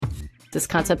This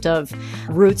concept of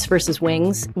roots versus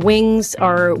wings. Wings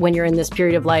are when you're in this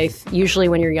period of life, usually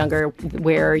when you're younger,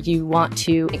 where you want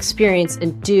to experience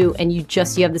and do, and you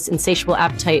have this insatiable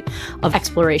appetite of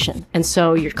exploration. And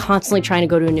so you're constantly trying to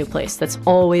go to a new place. That's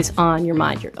always on your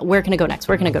mind. Where can I go next?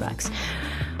 Where can I go next?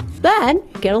 Then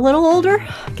get a little older,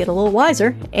 get a little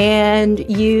wiser, and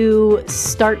you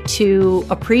start to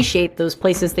appreciate those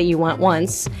places that you went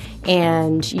once,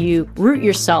 and you root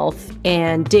yourself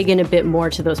and dig in a bit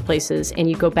more to those places, and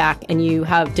you go back and you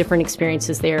have different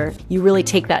experiences there. You really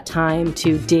take that time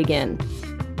to dig in.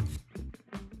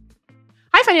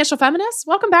 Hi, financial feminists.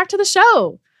 Welcome back to the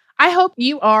show. I hope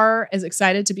you are as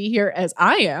excited to be here as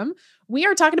I am. We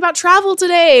are talking about travel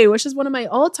today, which is one of my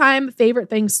all-time favorite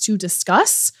things to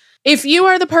discuss. If you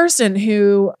are the person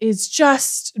who is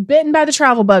just bitten by the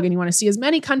travel bug and you want to see as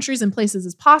many countries and places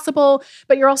as possible,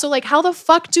 but you're also like, how the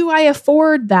fuck do I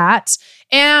afford that?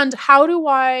 And how do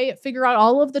I figure out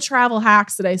all of the travel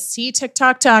hacks that I see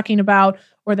TikTok talking about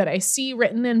or that I see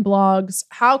written in blogs?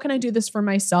 How can I do this for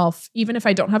myself? Even if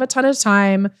I don't have a ton of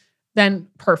time, then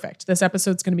perfect. This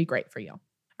episode's going to be great for you.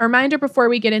 A reminder before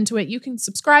we get into it, you can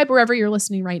subscribe wherever you're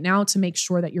listening right now to make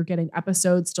sure that you're getting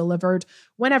episodes delivered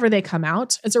whenever they come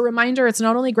out. As a reminder, it's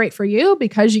not only great for you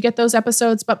because you get those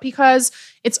episodes, but because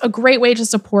it's a great way to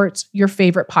support your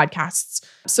favorite podcasts.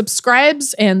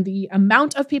 Subscribes and the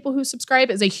amount of people who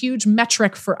subscribe is a huge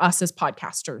metric for us as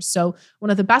podcasters. So one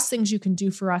of the best things you can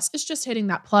do for us is just hitting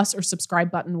that plus or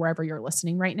subscribe button wherever you're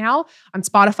listening right now. On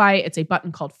Spotify, it's a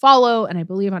button called follow, and I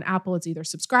believe on Apple, it's either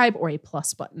subscribe or a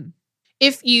plus button.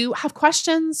 If you have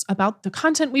questions about the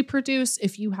content we produce,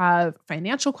 if you have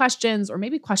financial questions or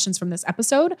maybe questions from this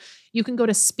episode, you can go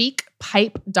to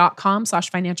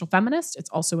speakpipe.com/financialfeminist. It's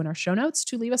also in our show notes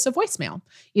to leave us a voicemail,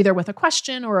 either with a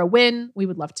question or a win. We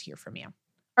would love to hear from you.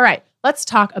 All right, let's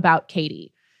talk about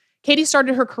Katy. Katy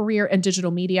started her career in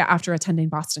digital media after attending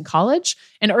Boston College.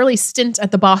 An early stint at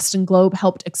the Boston Globe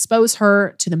helped expose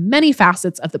her to the many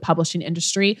facets of the publishing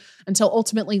industry until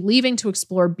ultimately leaving to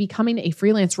explore becoming a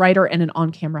freelance writer and an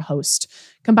on-camera host.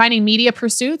 Combining media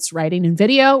pursuits, writing and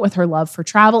video, with her love for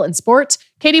travel and sport,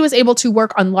 Katy was able to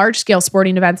work on large-scale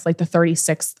sporting events like the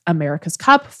 36th America's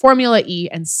Cup, Formula E,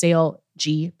 and Sail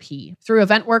GP. Through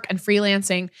event work and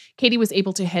freelancing, Katy was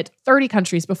able to hit 30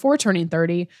 countries before turning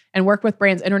 30 and work with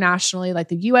brands internationally like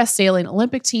the U.S. Sailing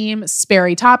Olympic Team,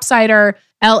 Sperry Topsider,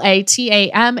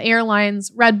 LATAM Airlines,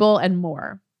 Red Bull, and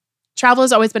more. Travel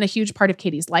has always been a huge part of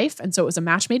Katy's life, and so it was a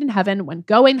match made in heaven when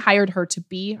Going hired her to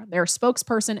be their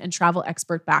spokesperson and travel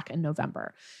expert back in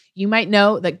November. You might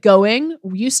know that Going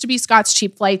used to be Scott's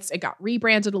Cheap Flights. It got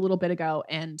rebranded a little bit ago,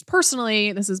 and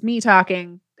personally, this is me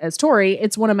talking as Tori,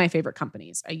 it's one of my favorite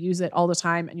companies. I use it all the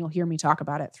time, and you'll hear me talk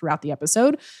about it throughout the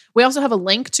episode. We also have a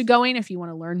link to Going if you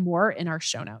want to learn more in our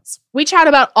show notes. We chat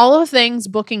about all of things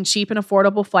booking cheap and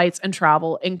affordable flights and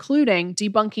travel, including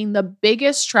debunking the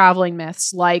biggest traveling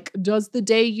myths like, does the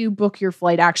day you book your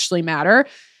flight actually matter?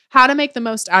 How to make the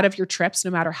most out of your trips no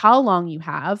matter how long you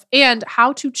have, and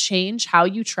how to change how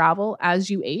you travel as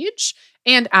you age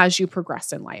and as you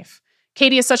progress in life.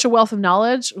 Katy is such a wealth of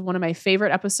knowledge, one of my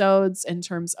favorite episodes in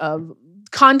terms of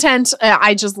content.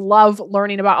 I just love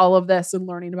learning about all of this and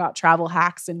learning about travel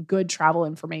hacks and good travel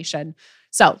information.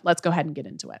 So let's go ahead and get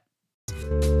into it.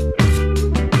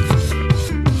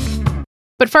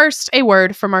 But first, a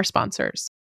word from our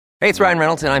sponsors. Hey, it's Ryan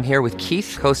Reynolds, and I'm here with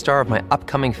Keith, co-star of my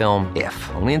upcoming film,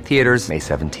 If, only in theaters May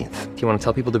 17th. Do you want to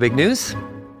tell people the big news?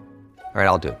 All right,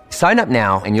 I'll do it. Sign up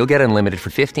now and you'll get unlimited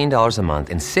for $15 a month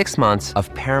and 6 months of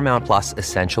Paramount Plus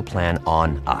Essential Plan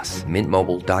on us.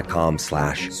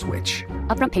 MintMobile.com/switch.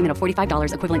 Upfront payment of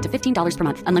 $45 equivalent to $15 per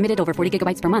month. Unlimited over 40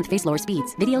 gigabytes per month. Face lower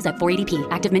speeds. Videos at 480p.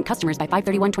 Active Mint customers by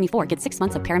 531.24 get 6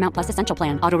 months of Paramount Plus Essential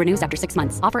Plan. Auto renews after 6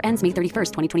 months. Offer ends May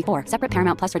 31st, 2024. Separate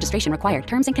Paramount Plus registration required.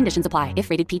 Terms and conditions apply if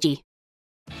rated PG.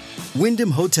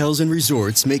 Wyndham Hotels &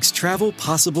 Resorts makes travel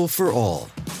possible for all.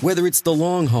 Whether it's the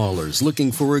long haulers looking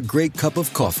for a great cup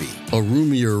of coffee, a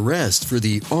roomier rest for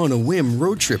the on-a-whim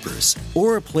road trippers,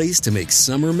 or a place to make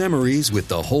summer memories with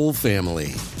the whole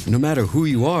family. No matter who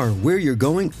you are, where you're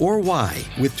going, or why,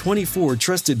 with 24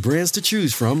 trusted brands to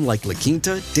choose from like La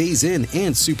Quinta, Days Inn,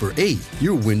 and Super 8,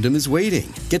 your Wyndham is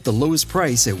waiting. Get the lowest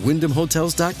price at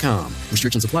WyndhamHotels.com.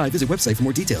 Restrictions apply. Visit website for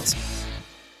more details.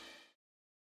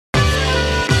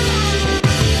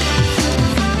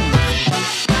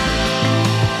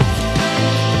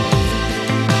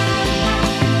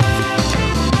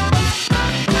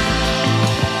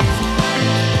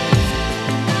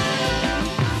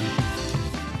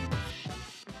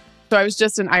 So I was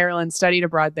just in Ireland, studied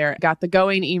abroad there, got the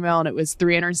going email, and it was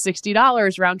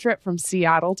 $360 round trip from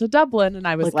Seattle to Dublin. And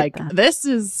I was like, this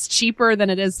is cheaper than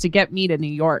it is to get me to New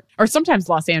York or sometimes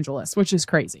Los Angeles, which is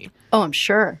crazy. Oh, I'm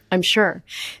sure.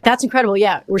 That's incredible.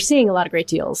 Yeah, we're seeing a lot of great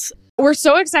deals. We're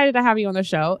so excited to have you on the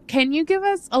show. Can you give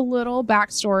us a little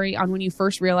backstory on when you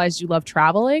first realized you loved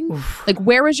traveling? Oof. Like,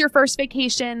 where was your first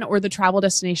vacation or the travel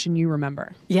destination you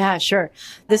remember? Yeah, sure.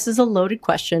 This is a loaded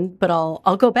question, but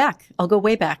I'll go back. I'll go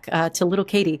way back to little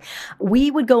Katy. We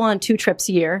would go on 2 trips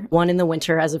a year, one in the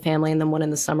winter as a family and then one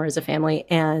in the summer as a family.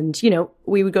 And,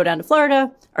 we would go down to Florida.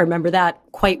 I remember that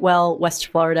quite well, West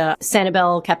Florida,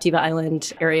 Sanibel, Captiva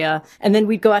Island area. And then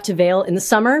we'd go out to Vail in the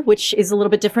summer, which is a little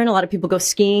bit different. A lot of people go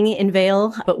skiing in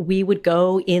Vail, but we would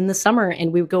go in the summer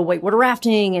and we would go whitewater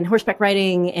rafting and horseback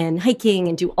riding and hiking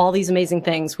and do all these amazing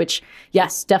things, which,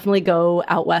 yes, definitely go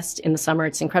out west in the summer.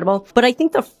 It's incredible. But I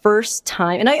think the first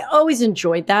time, and I always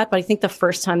enjoyed that, but I think the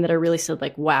first time that I really said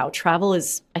like, wow, travel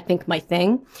is, I think, my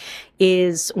thing,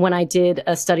 is when I did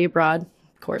a study abroad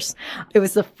course. It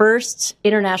was the first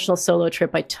international solo trip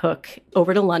I took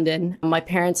over to London. My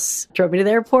parents drove me to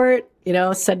the airport,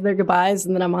 said their goodbyes,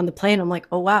 and then I'm on the plane. I'm like,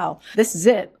 oh, wow, this is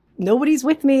it. Nobody's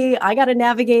with me. I got to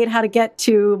navigate how to get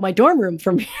to my dorm room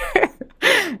from here.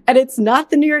 And it's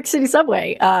not the New York City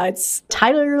subway. It's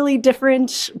entirely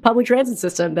different public transit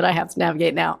system that I have to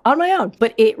navigate now on my own.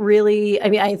 But it really,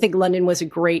 I think London was a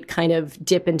great kind of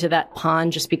dip into that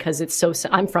pond just because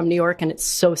I'm from New York and it's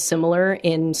so similar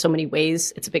in so many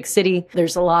ways. It's a big city.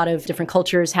 There's a lot of different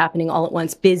cultures happening all at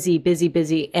once. Busy, busy,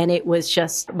 busy. And it was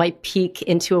just my peek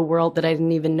into a world that I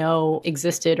didn't even know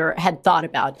existed or had thought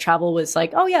about. Travel was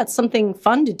like, oh yeah, it's something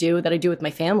fun to do that I do with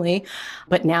my family.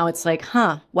 But now it's like,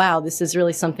 wow, this is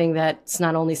really something that's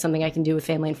not only something I can do with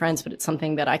family and friends, but it's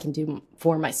something that I can do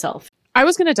for myself. I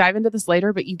was going to dive into this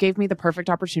later, but you gave me the perfect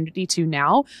opportunity to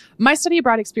now. My study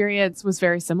abroad experience was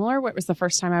very similar. It was the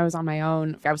first time I was on my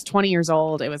own. I was 20 years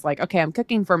old. It was like, okay, I'm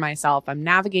cooking for myself. I'm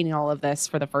navigating all of this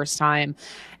for the first time.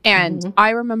 And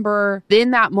I remember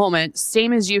in that moment,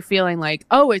 same as you, feeling like,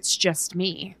 oh, it's just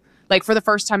me. Like, for the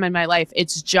first time in my life,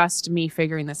 it's just me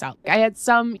figuring this out. I had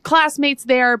some classmates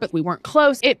there, but we weren't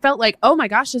close. It felt like, oh my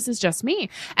gosh, this is just me.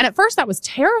 And at first that was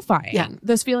terrifying. Yeah.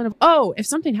 This feeling of, oh, if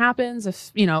something happens,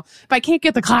 if I can't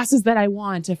get the classes that I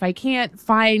want, if I can't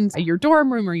find your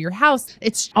dorm room or your house,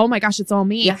 it's, oh my gosh, it's all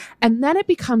me. Yeah. And then it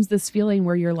becomes this feeling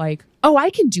where you're like, oh, I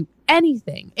can do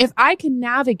anything. If I can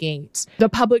navigate the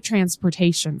public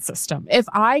transportation system, if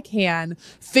I can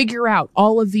figure out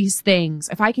all of these things,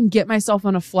 if I can get myself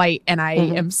on a flight and I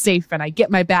am safe and I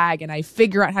get my bag and I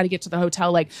figure out how to get to the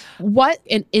hotel, like, what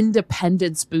an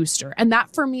independence booster. And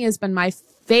that for me has been my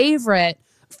favorite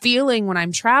feeling when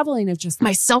I'm traveling, of just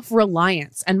my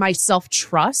self-reliance and my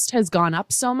self-trust has gone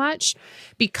up so much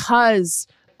because,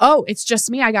 oh, it's just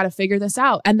me. I got to figure this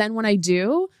out. And then when I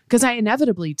do, because I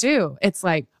inevitably do, it's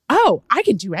like, oh, I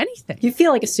can do anything. You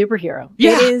feel like a superhero.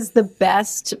 Yeah. It is the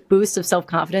best boost of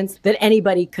self-confidence that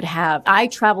anybody could have. I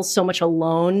travel so much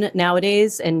alone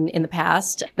nowadays and in the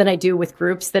past than I do with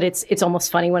groups that it's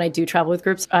almost funny when I do travel with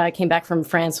groups. I came back from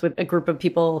France with a group of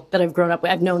people that I've grown up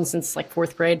with. I've known since like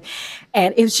 4th grade.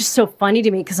 And it was just so funny to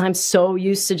me because I'm so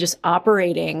used to just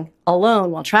operating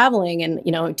alone while traveling and,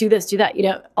 do this, do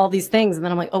that, all these things. And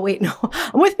then I'm like, oh, wait, no,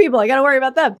 I'm with people. I got to worry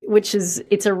about them,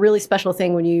 it's a really special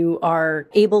thing when you are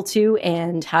able to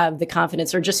and have the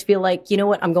confidence or just feel like, you know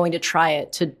what, I'm going to try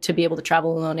it to be able to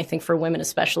travel alone. I think for women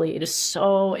especially, it is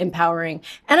so empowering.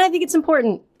 And I think it's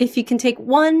important if you can take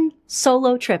one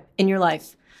solo trip in your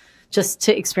life just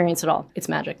to experience it all. It's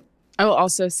magic. I will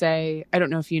also say, I don't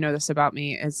know if you know this about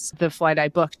me, is the flight I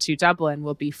booked to Dublin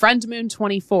will be Friend Moon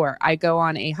 24. I go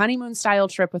on a honeymoon style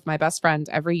trip with my best friend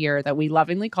every year that we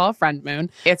lovingly call Friend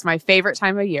Moon. It's my favorite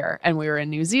time of year. And we were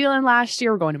in New Zealand last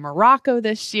year. We're going to Morocco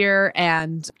this year.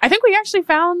 And I think we actually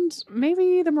found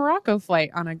maybe the Morocco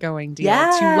flight on a going deal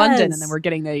to London. And then we're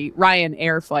getting the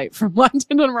Ryanair flight from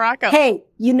London to Morocco. Hey,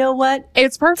 you know what?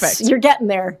 It's perfect. You're getting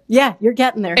there. Yeah, you're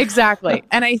getting there. Exactly.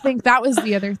 And I think that was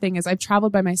the other thing is I've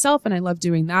traveled by myself and I love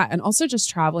doing that. And also just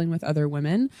traveling with other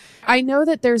women. I know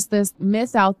that there's this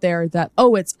myth out there that,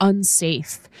 oh, it's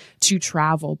unsafe to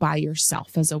travel by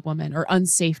yourself as a woman or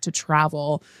unsafe to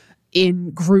travel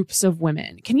in groups of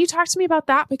women. Can you talk to me about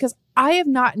that? Because I have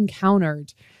not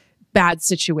encountered bad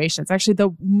situations. Actually,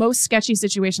 the most sketchy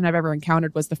situation I've ever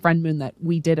encountered was the Friend Moon that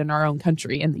we did in our own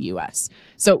country in the US.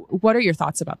 So what are your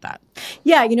thoughts about that?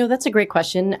 Yeah, that's a great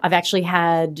question. I've actually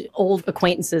had old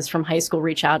acquaintances from high school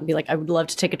reach out and be like, I would love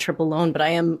to take a trip alone, but I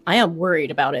am worried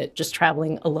about it, just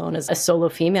traveling alone as a solo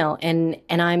female. And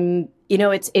I'm,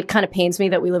 it kind of pains me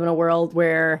that we live in a world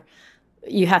where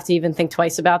you have to even think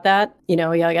twice about that. You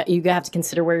have to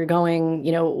consider where you're going,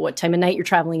 what time of night you're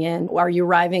traveling in. Are you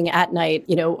arriving at night?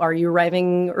 Are you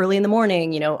arriving early in the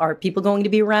morning? Are people going to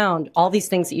be around? All these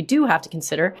things that you do have to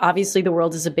consider. Obviously, the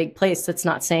world is a big place. That's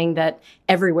not saying that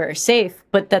everywhere is safe,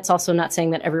 but that's also not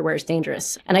saying that everywhere is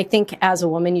dangerous. And I think as a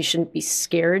woman, you shouldn't be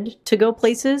scared to go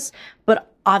places, but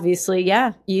obviously,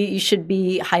 yeah, you should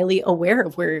be highly aware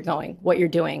of where you're going, what you're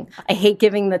doing. I hate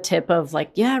giving the tip of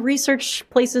research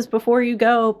places before you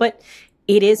go, but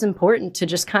it is important to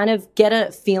just kind of get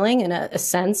a feeling and a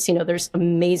sense. There's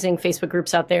amazing Facebook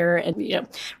groups out there and,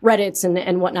 Reddits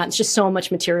and whatnot. It's just so much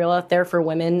material out there for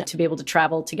women to be able to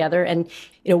travel together. And,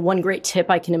 one great tip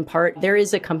I can impart, there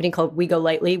is a company called We Go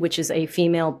Lightly, which is a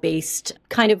female-based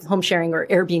kind of home sharing or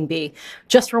Airbnb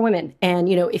just for women. And,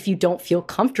 if you don't feel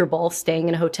comfortable staying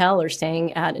in a hotel or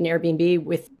staying at an Airbnb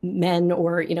with men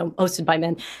or, hosted by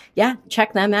men, yeah,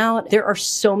 check them out. There are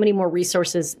so many more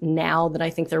resources now than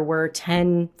I think there were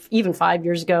 10, even 5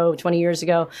 years ago, 20 years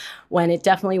ago, when it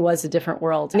definitely was a different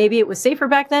world. Maybe it was safer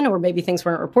back then, or maybe things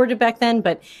weren't reported back then,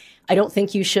 but I don't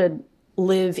think you should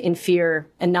live in fear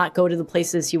and not go to the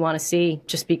places you want to see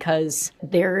just because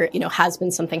there, has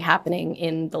been something happening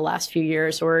in the last few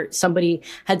years, or somebody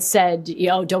had said,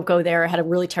 don't go there, had a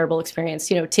really terrible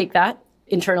experience. Take that,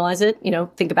 internalize it,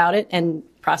 think about it and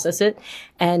process it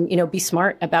and, be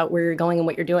smart about where you're going and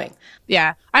what you're doing.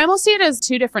 Yeah. I almost see it as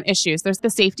two different issues. There's the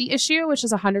safety issue, which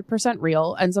is 100%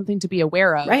 real and something to be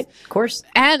aware of. Right. Of course.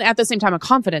 And at the same time, a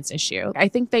confidence issue. I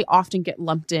think they often get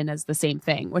lumped in as the same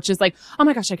thing, which is like, oh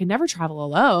my gosh, I could never travel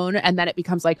alone. And then it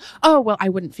becomes like, oh, well, I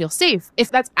wouldn't feel safe.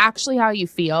 If that's actually how you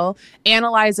feel,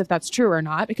 analyze if that's true or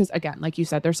not. Because again, like you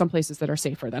said, there's some places that are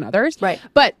safer than others. Right.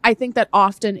 But I think that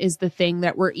often is the thing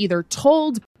that we're either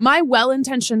told. My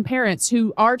well-intentioned parents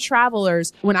who are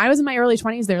travelers, when I was in my early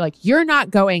 20s, they're like, you're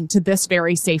not going to this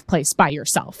very safe place by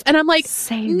yourself. And I'm like,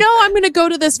 Same. no, I'm going to go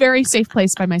to this very safe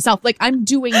place by myself. Like, I'm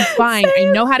doing fine. I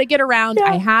know how to get around.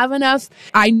 Yeah. I have enough.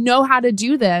 I know how to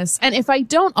do this. And if I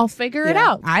don't, I'll figure it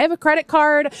out. I have a credit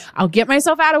card. I'll get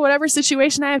myself out of whatever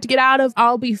situation I have to get out of.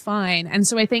 I'll be fine. And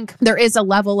so I think there is a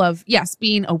level of, yes,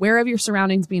 being aware of your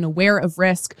surroundings, being aware of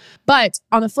risk. But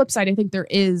on the flip side, I think there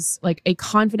is like a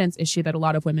confidence issue that a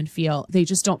lot of women feel. They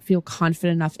just don't feel confident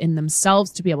enough in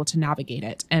themselves to be able to navigate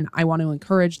it. And I want to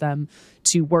encourage them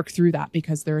to work through that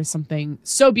because there is something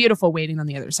so beautiful waiting on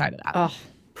the other side of that. Oh,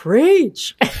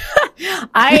 preach.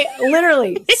 I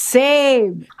literally,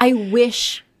 same. I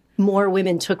wish more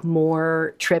women took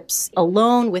more trips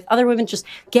alone with other women. Just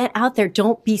get out there.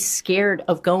 Don't be scared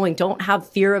of going. Don't have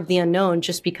fear of the unknown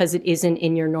just because it isn't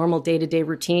in your normal day-to-day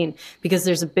routine, because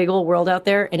there's a big old world out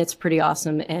there and it's pretty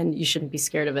awesome and you shouldn't be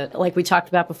scared of it. Like we talked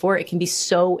about before, it can be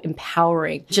so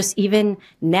empowering. Just even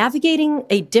navigating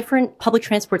a different public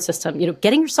transport system,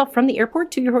 getting yourself from the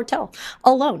airport to your hotel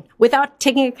alone without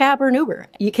taking a cab or an Uber.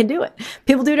 You can do it.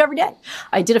 People do it every day.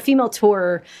 I did a female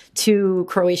tour to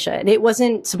Croatia and it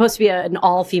wasn't supposed to be an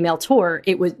all-female tour.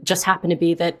 It was just happened to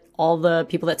be that all the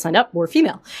people that signed up were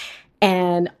female.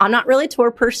 And I'm not really a tour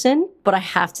person, but I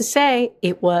have to say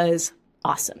it was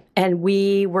awesome. And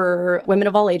we were women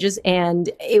of all ages, and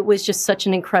it was just such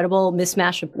an incredible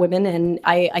mismatch of women. And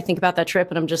I think about that trip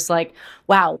and I'm just like,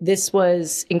 wow, this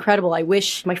was incredible. I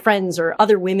wish my friends or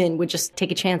other women would just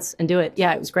take a chance and do it.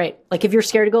 Yeah, it was great. Like if you're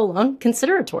scared to go alone,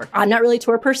 consider a tour. I'm not really a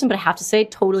tour person, but I have to say,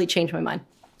 totally changed my mind.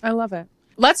 I love it.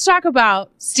 Let's talk about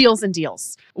steals and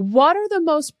deals. What are the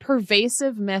most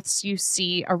pervasive myths you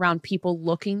see around people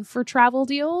looking for travel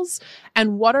deals?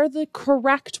 And what are the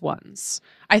correct ones?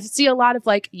 I see a lot of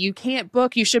like, you can't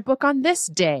book, you should book on this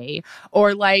day,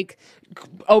 or like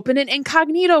open an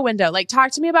incognito window. Like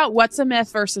talk to me about what's a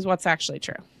myth versus what's actually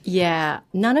true. Yeah,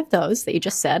 none of those that you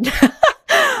just said.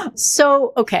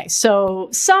 So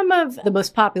some of the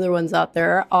most popular ones out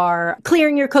there are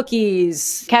clearing your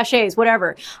cookies, cachets,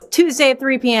 whatever. Tuesday at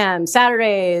 3 p.m.,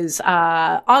 Saturdays,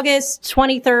 August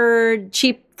 23rd,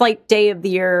 cheap flight day of the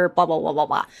year, blah, blah, blah, blah,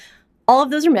 blah. All of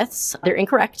those are myths. They're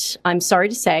incorrect. I'm sorry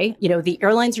to say, the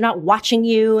airlines are not watching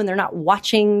you and they're not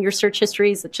watching your search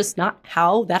histories. That's just not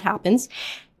how that happens.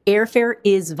 Airfare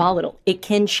is volatile. It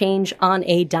can change on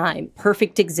a dime.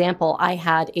 Perfect example. I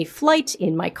had a flight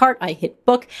in my cart. I hit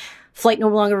book. Flight no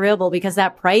longer available because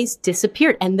that price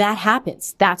disappeared. And that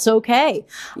happens. That's okay.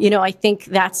 I think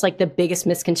that's like the biggest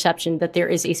misconception, that there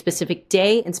is a specific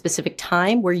day and specific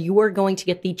time where you are going to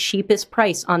get the cheapest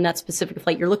price on that specific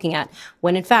flight you're looking at.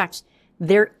 When in fact,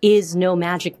 there is no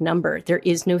magic number. There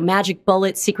is no magic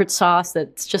bullet, secret sauce.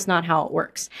 That's just not how it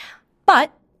works.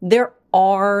 But there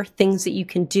are things that you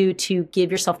can do to give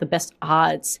yourself the best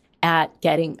odds at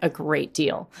getting a great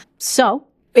deal. So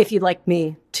if you'd like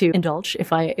me to indulge,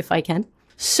 if I can.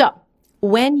 So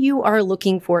When you are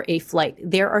looking for a flight,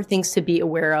 there are things to be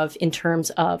aware of in terms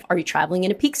of, are you traveling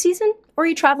in a peak season or are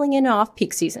you traveling in an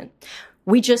off-peak season?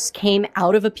 We just came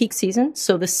out of a peak season,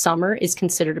 so the summer is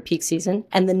considered a peak season.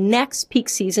 And the next peak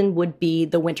season would be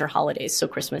the winter holidays. So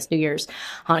Christmas, New Year's,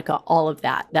 Hanukkah, all of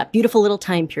that beautiful little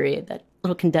time period, that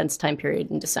little condensed time period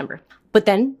in December. But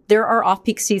then there are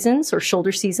off-peak seasons or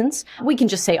shoulder seasons. We can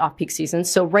just say off-peak seasons.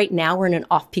 So right now we're in an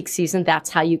off-peak season. That's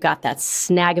how you got that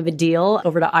snag of a deal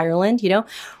over to Ireland.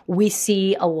 We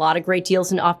see a lot of great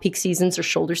deals in off-peak seasons or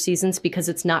shoulder seasons because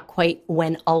it's not quite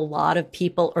when a lot of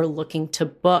people are looking to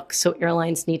book. So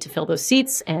airlines need to fill those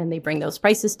seats and they bring those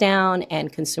prices down,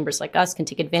 and consumers like us can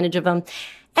take advantage of them.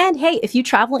 And hey, if you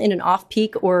travel in an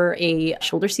off-peak or a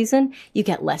shoulder season, you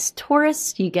get less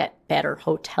tourists, you get better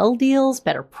hotel deals,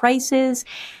 better prices.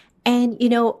 And,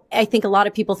 I think a lot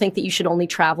of people think that you should only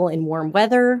travel in warm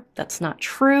weather. That's not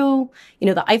true.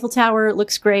 The Eiffel Tower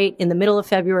looks great in the middle of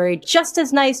February, just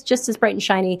as nice, just as bright and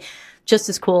shiny, just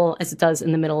as cool as it does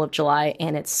in the middle of July.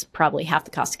 And it's probably half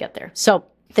the cost to get there. So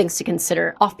things to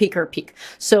consider, off-peak or peak.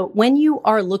 So when you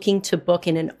are looking to book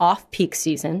in an off-peak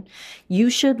season, you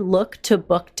should look to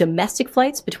book domestic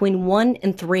flights between 1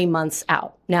 and 3 months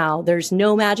out. Now, there's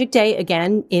no magic day,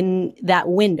 again, in that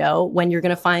window when you're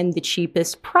going to find the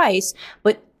cheapest price,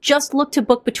 but just look to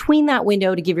book between that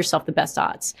window to give yourself the best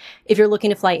odds. If you're looking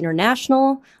to fly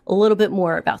international, a little bit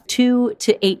more, about 2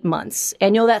 to 8 months. I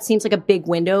know that seems like a big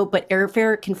window, but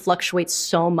airfare can fluctuate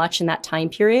so much in that time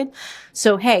period.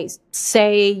 So, hey,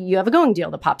 say you have a going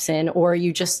deal that pops in, or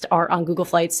you just are on Google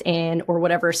Flights or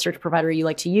whatever search provider you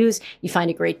like to use. You find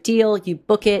a great deal, you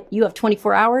book it, you have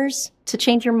 24 hours to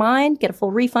change your mind, get a full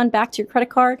refund back to your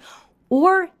credit card,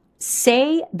 or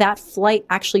say that flight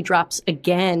actually drops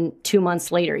again 2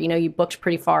 months later. You booked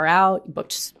pretty far out, you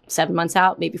booked 7 months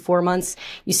out, maybe 4 months.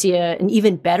 You see an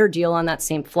even better deal on that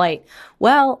same flight.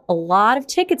 Well, a lot of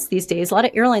tickets these days, a lot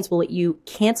of airlines will let you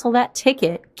cancel that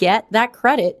ticket, get that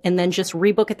credit, and then just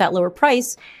rebook at that lower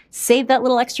price, save that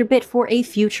little extra bit for a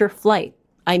future flight.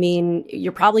 I mean,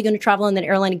 you're probably going to travel on that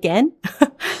airline again.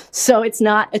 So it's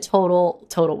not a total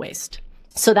waste.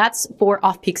 So that's for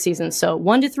off-peak seasons. So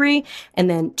 1 to 3 and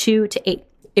then 2 to 8.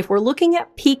 If we're looking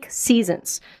at peak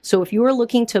seasons, so if you are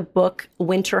looking to book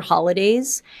winter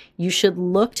holidays, you should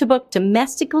look to book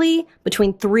domestically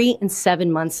between 3 and 7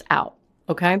 months out.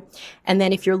 Okay. And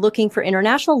then if you're looking for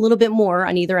international, a little bit more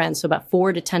on either end. So about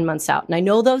 4 to 10 months out. And I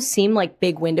know those seem like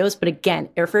big windows, but again,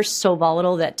 airfare is so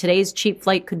volatile that today's cheap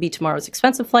flight could be tomorrow's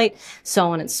expensive flight,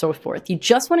 so on and so forth. You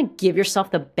just want to give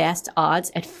yourself the best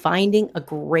odds at finding a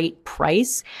great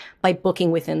price by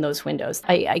booking within those windows.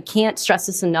 I can't stress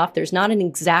this enough. There's not an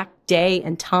exact day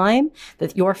and time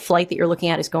that your flight that you're looking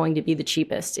at is going to be the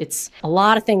cheapest. It's a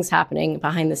lot of things happening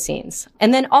behind the scenes.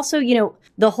 And then also,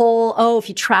 the whole, if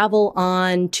you travel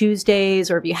on Tuesdays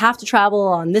or if you have to travel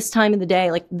on this time of the day,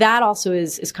 like that also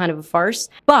is kind of a farce.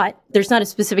 But there's not a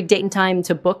specific date and time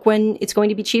to book when it's going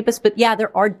to be cheapest. But yeah,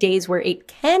 there are days where it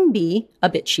can be a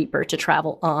bit cheaper to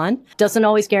travel on. Doesn't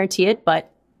always guarantee it, but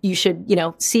you should,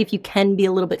 see if you can be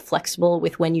a little bit flexible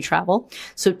with when you travel.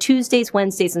 So Tuesdays,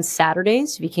 Wednesdays, and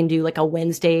Saturdays, if you can do like a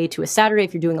Wednesday to a Saturday,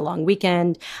 if you're doing a long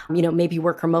weekend, maybe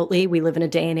work remotely. We live in a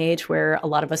day and age where a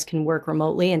lot of us can work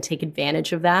remotely and take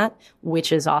advantage of that,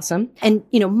 which is awesome. And,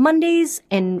 Mondays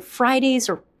and Fridays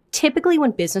are typically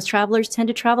when business travelers tend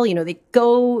to travel, they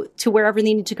go to wherever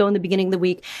they need to go in the beginning of the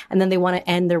week, and then they want to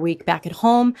end their week back at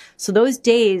home. So those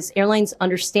days, airlines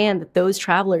understand that those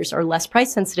travelers are less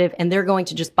price sensitive and they're going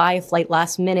to just buy a flight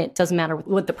last minute. Doesn't matter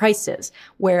what the price is.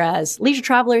 Whereas leisure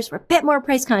travelers are a bit more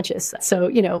price conscious. So,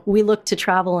 we look to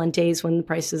travel on days when the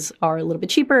prices are a little bit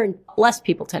cheaper, and less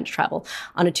people tend to travel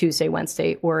on a Tuesday,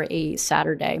 Wednesday, or a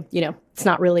Saturday. It's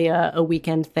not really a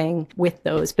weekend thing with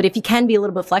those. But if you can be a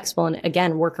little bit flexible and,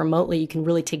 again, work remotely, you can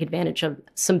really take advantage of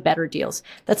some better deals.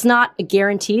 That's not a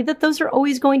guarantee that those are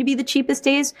always going to be the cheapest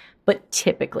days, but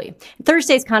typically.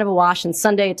 Thursday is kind of a wash, and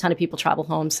Sunday, a ton of people travel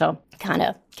home. So kind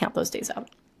of count those days out.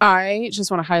 I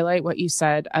just want to highlight what you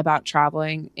said about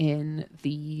traveling in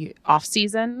the off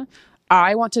season.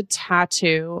 I want to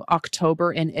tattoo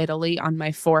October in Italy on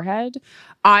my forehead.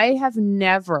 I have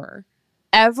never,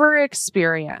 ever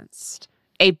experienced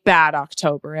a bad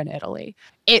October in Italy.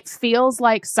 It feels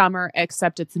like summer,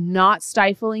 except it's not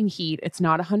stifling heat. It's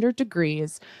not 100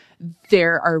 degrees.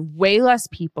 There are way less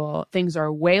people. Things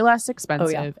are way less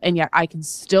expensive. And yet I can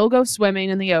still go swimming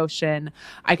in the ocean.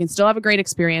 I can still have a great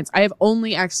experience. I have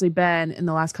only actually been in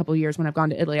the last couple of years when I've gone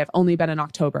to Italy, I've only been in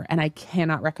October, and I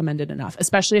cannot recommend it enough,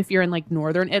 especially if you're in like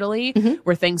northern Italy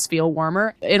where things feel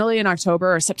warmer. Italy in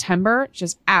October or September,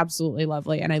 just absolutely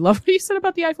lovely. And I love what you said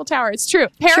about the Eiffel Tower. It's true.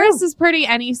 Paris is pretty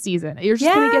any season. You're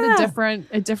just going to get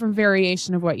a different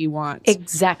variation of what you want.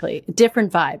 Exactly.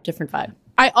 Different vibe.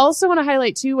 I also want to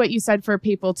highlight too what you said for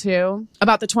people too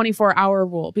about the 24-hour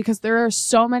rule, because there are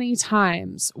so many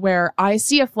times where I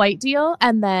see a flight deal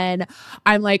and then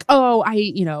I'm like, oh,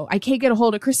 I can't get a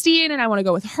hold of Christine and I want to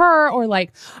go with her, or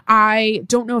like, I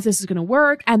don't know if this is going to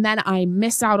work. And then I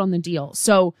miss out on the deal.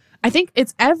 So I think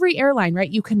it's every airline, right?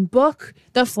 You can book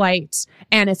the flight,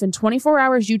 and if in 24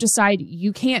 hours you decide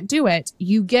you can't do it,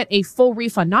 you get a full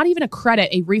refund, not even a credit,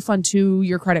 a refund to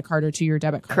your credit card or to your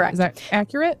debit card. Correct. Is that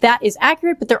accurate? That is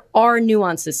accurate, but there are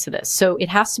nuances to this. So it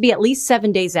has to be at least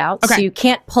 7 days out. Okay. So you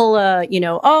can't pull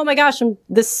oh my gosh,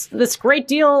 this great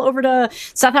deal over to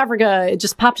South Africa. It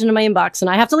just popped into my inbox and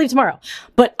I have to leave tomorrow,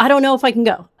 but I don't know if I can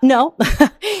go. No,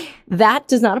 that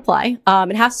does not apply.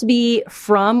 It has to be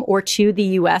from or to the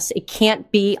U.S. It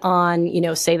can't be on,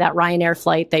 say that Ryanair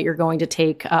flight that you're going to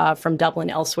take from Dublin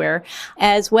elsewhere,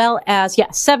 as well as,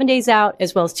 7 days out,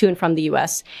 as well as to and from the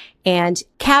U.S. And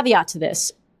caveat to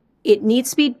this, it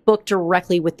needs to be booked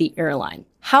directly with the airline.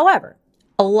 However,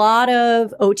 a lot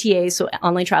of OTAs, so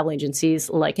online travel agencies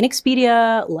like an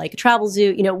Expedia, like a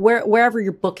Travelzoo, wherever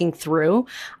you're booking through,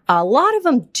 a lot of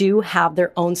them do have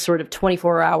their own sort of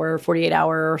 24-hour,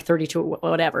 48-hour, 32,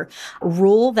 whatever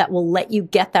rule that will let you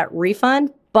get that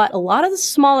refund. But a lot of the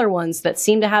smaller ones that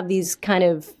seem to have these kind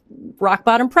of rock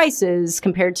bottom prices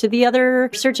compared to the other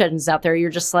search engines out there,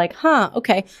 you're just like,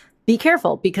 okay, be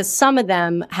careful, because some of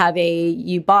them have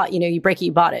you break it,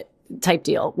 you bought it type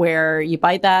deal, where you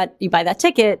buy that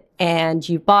ticket and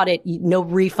you bought it, no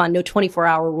refund, no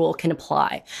 24-hour rule can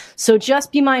apply. So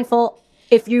just be mindful.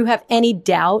 If you have any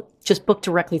doubt, just book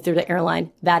directly through the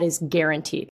airline. That is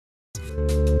guaranteed.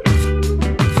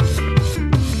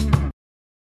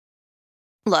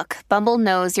 Look, Bumble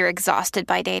knows you're exhausted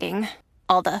by dating.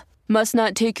 All the must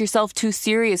not take yourself too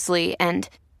seriously and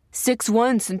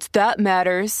 6'1" since that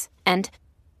matters. And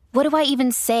what do I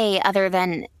even say other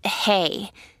than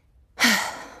hey?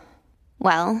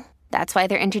 Well, that's why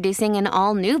they're introducing an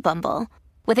all-new Bumble,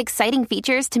 with exciting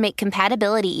features to make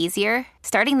compatibility easier,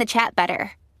 starting the chat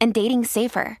better, and dating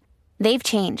safer. They've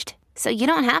changed, so you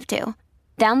don't have to.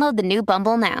 Download the new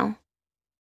Bumble now.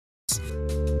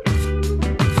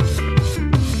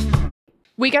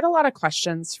 We get a lot of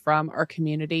questions from our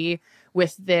community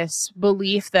with this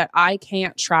belief that I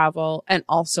can't travel and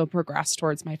also progress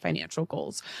towards my financial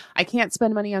goals. I can't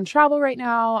spend money on travel right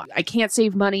now. I can't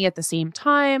save money at the same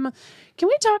time. Can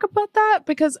we talk about that?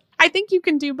 Because I think you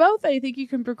can do both. I think you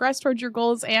can progress towards your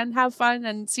goals and have fun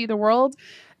and see the world.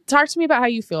 Talk to me about how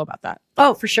you feel about that.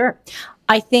 Oh, for sure.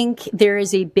 I think there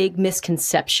is a big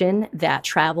misconception that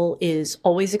travel is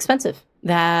always expensive,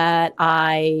 that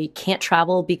I can't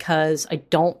travel because I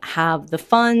don't have the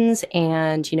funds,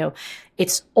 and,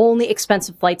 it's only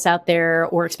expensive flights out there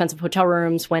or expensive hotel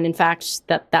rooms, when in fact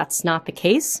that's not the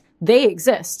case. They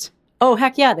exist. Oh,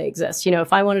 heck yeah, they exist.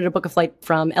 If I wanted to book a flight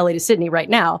from LA to Sydney right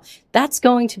now, that's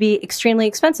going to be extremely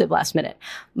expensive last minute.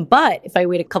 But if I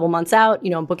wait a couple months out,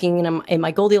 I'm booking in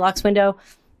my Goldilocks window,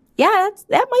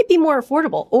 that might be more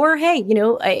affordable. Or hey,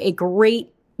 a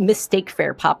great mistake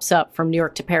fare pops up from New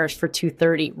York to Paris for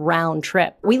 $230 round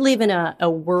trip. We live in a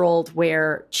world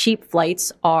where cheap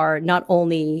flights are not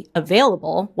only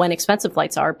available when expensive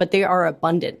flights are, but they are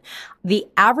abundant. The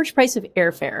average price of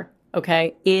airfare,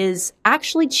 is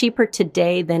actually cheaper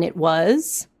today than it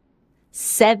was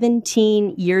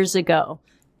 17 years ago,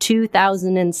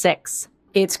 2006.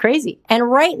 It's crazy. And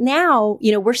right now,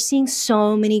 we're seeing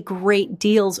so many great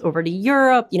deals over to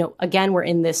Europe. Again, we're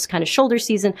in this kind of shoulder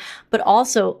season, but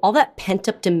also all that pent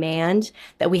up demand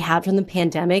that we had from the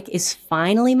pandemic is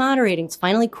finally moderating. It's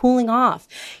finally cooling off.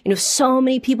 So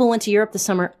many people went to Europe this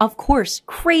summer. Of course,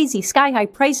 crazy sky high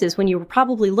prices when you were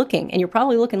probably looking, and you're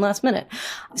probably looking last minute.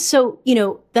 So,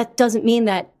 that doesn't mean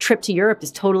that trip to Europe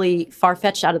is totally far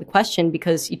fetched out of the question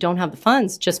because you don't have the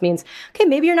funds. It just means, okay,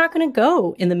 maybe you're not going to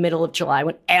go in the middle of July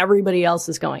when everybody else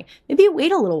is going. Maybe you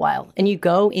wait a little while and you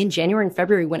go in January and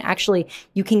February, when actually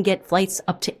you can get flights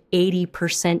up to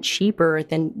 80% cheaper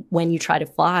than when you try to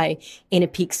fly in a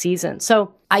peak season.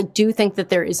 So I do think that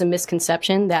there is a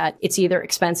misconception that it's either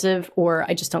expensive or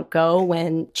I just don't go,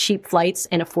 when cheap flights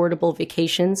and affordable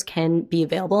vacations can be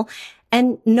available.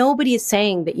 And nobody is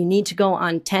saying that you need to go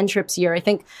on 10 trips a year. I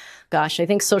think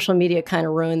social media kind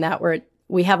of ruined that, where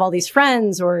we have all these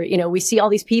friends or, we see all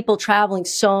these people traveling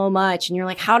so much and you're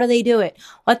like, how do they do it?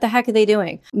 What the heck are they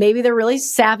doing? Maybe they're really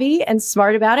savvy and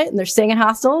smart about it and they're staying in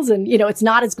hostels and, it's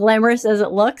not as glamorous as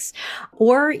it looks.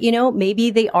 Or, maybe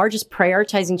they are just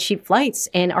prioritizing cheap flights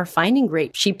and are finding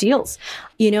great cheap deals.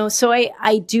 So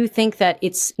I do think that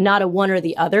it's not a one or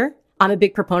the other. I'm a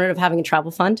big proponent of having a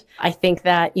travel fund. I think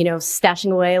that,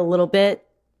 stashing away a little bit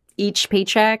each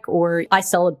paycheck, or I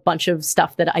sell a bunch of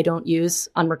stuff that I don't use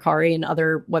on Mercari and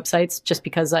other websites just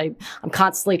because I'm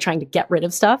constantly trying to get rid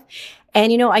of stuff.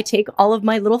 And, I take all of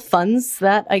my little funds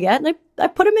that I get and I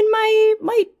put them in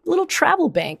my little travel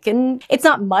bank. And it's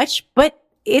not much, but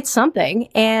it's something.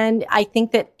 And I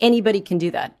think that anybody can do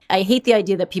that. I hate the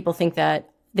idea that people think that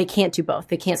they can't do both.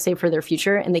 They can't save for their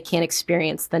future and they can't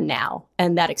experience the now.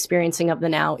 And that experiencing of the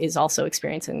now is also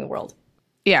experiencing the world.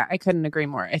 Yeah, I couldn't agree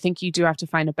more. I think you do have to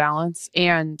find a balance.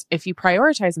 And if you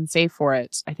prioritize and save for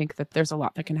it, I think that there's a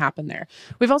lot that can happen there.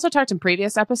 We've also talked in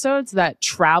previous episodes that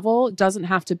travel doesn't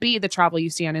have to be the travel you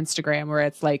see on Instagram where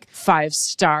it's like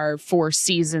 5-star, 4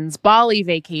 seasons, Bali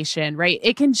vacation, right?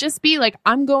 It can just be like,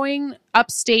 I'm going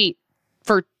upstate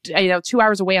for 2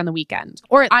 hours away on the weekend,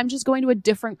 or I'm just going to a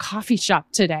different coffee shop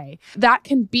today. That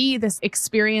can be this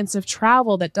experience of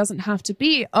travel that doesn't have to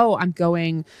be, oh, I'm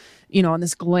going, on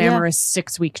this glamorous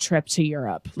 6-week trip to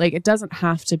Europe. Like it doesn't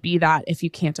have to be that if you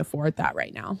can't afford that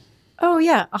right now. Oh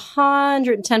yeah,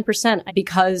 110%.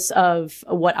 Because of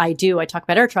what I do, I talk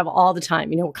about air travel all the time.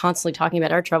 We're constantly talking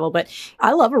about air travel, but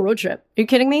I love a road trip. Are you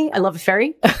kidding me? I love a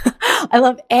ferry. I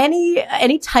love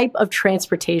any type of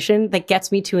transportation that gets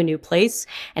me to a new place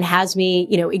and has me,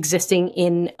 existing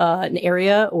in an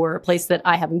area or a place that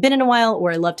I haven't been in a while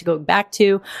or I love to go back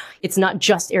to. It's not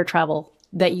just air travel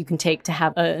that you can take to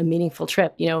have a meaningful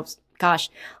trip. Gosh,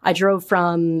 I drove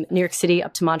from New York City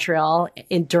up to Montreal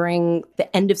during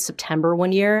the end of September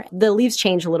one year. The leaves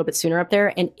change a little bit sooner up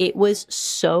there, and it was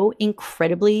so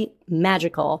incredibly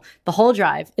magical. The whole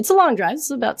drive. It's a long drive.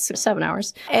 It's about 6-7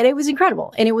 hours. And it was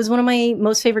incredible. And it was one of my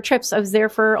most favorite trips. I was there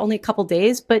for only a couple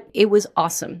days, but it was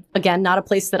awesome. Again, not a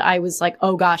place that I was like,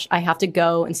 oh gosh, I have to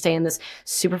go and stay in this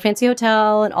super fancy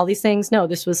hotel and all these things. No,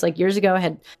 this was like years ago. I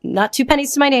had not 2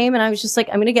 pennies to my name. And I was just like,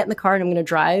 I'm going to get in the car and I'm going to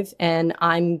drive and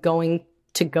I'm going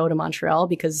to go to Montreal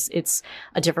because it's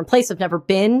a different place. I've never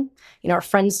been. Our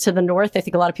friends to the north, I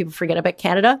think a lot of people forget about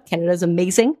Canada. Canada is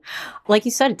amazing. Like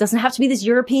you said, it doesn't have to be this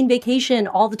European vacation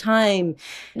all the time.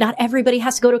 Not everybody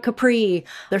has to go to Capri.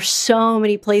 There's so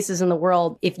many places in the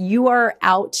world. If you are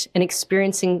out and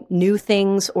experiencing new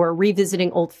things or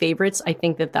revisiting old favorites, I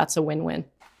think that that's a win-win.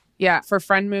 Yeah, for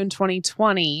Friend Moon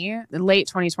 2020, late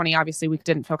 2020, obviously we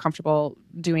didn't feel comfortable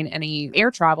doing any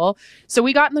air travel. So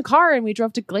we got in the car and we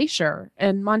drove to Glacier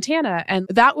in Montana. And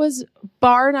that was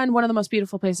bar none one of the most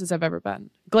beautiful places I've ever been.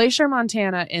 Glacier,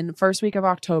 Montana in first week of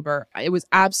October. It was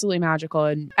absolutely magical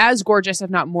and as gorgeous,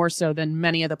 if not more so than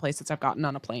many of the places I've gotten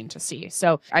on a plane to see.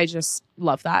 So I just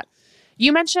love that.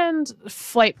 You mentioned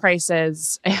flight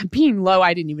prices being low.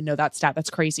 I didn't even know that stat. That's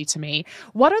crazy to me.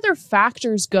 What other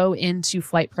factors go into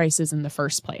flight prices in the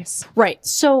first place? Right.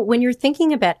 So when you're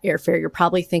thinking about airfare, you're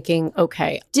probably thinking,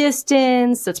 okay,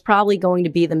 distance, that's probably going to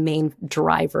be the main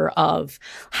driver of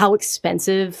how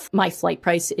expensive my flight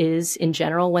price is in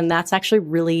general, when that's actually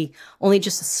really only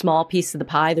just a small piece of the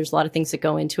pie. There's a lot of things that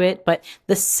go into it. But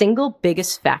the single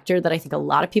biggest factor that I think a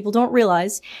lot of people don't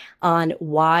realize on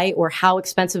why or how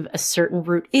expensive a certain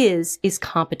route is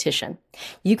competition.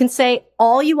 You can say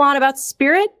all you want about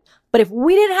Spirit, but if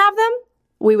we didn't have them,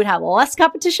 we would have less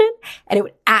competition and it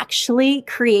would actually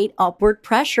create upward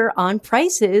pressure on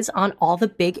prices on all the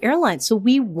big airlines. So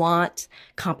we want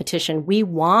competition. We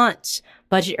want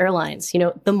budget airlines.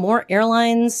 The more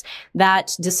airlines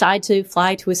that decide to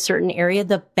fly to a certain area,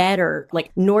 the better.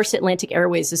 Like Norse Atlantic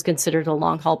Airways is considered a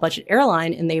long haul budget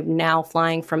airline and they're now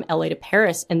flying from LA to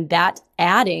Paris, and that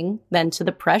adding then to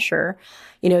the pressure.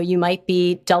 You might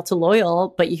be Delta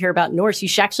loyal, but you hear about Norse, you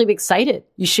should actually be excited.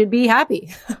 You should be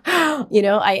happy.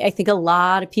 I think a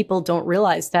lot of people don't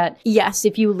realize that, yes,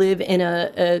 if you live in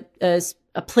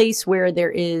a place where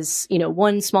there is,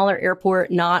 one smaller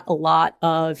airport, not a lot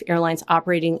of airlines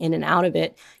operating in and out of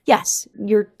it, yes,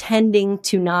 you're tending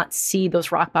to not see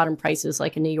those rock bottom prices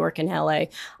like in New York and LA.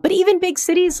 But even big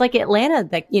cities like Atlanta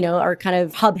that, are kind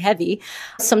of hub heavy,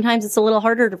 sometimes it's a little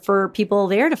harder for people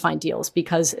there to find deals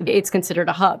because it's considered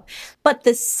a hub. But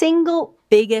the single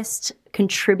biggest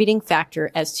contributing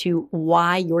factor as to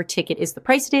why your ticket is the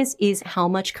price it is how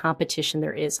much competition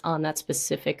there is on that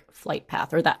specific flight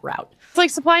path or that route. It's like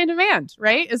supply and demand,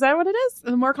 right? Is that what it is?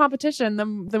 The more competition, the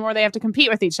more they have to compete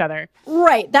with each other.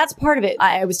 Right. That's part of it.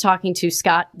 I was talking to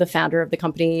Scott, the founder of the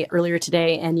company, earlier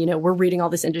today, and, we're reading all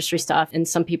this industry stuff, and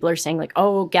some people are saying like,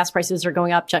 oh, gas prices are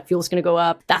going up, jet fuel is going to go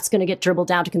up. That's going to get dribbled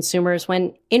down to consumers,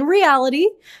 when in reality,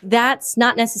 that's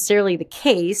not necessarily the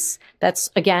case. That's,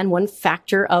 again, one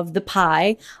factor of the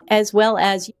pie, as well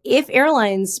as if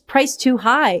airlines price too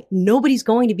high, nobody's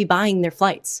going to be buying their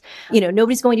flights.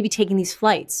 Nobody's going to be taking these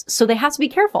flights. So they have to be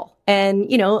careful and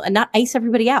not ice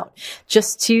everybody out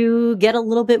just to get a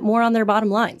little bit more on their bottom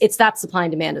line. It's that supply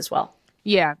and demand as well.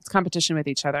 Yeah, it's competition with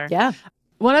each other. Yeah.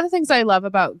 One of the things I love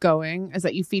about going is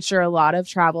that you feature a lot of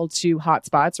travel to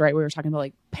hotspots, right? We were talking about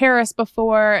like Paris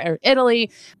before or Italy,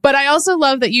 but I also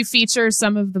love that you feature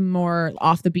some of the more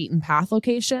off the beaten path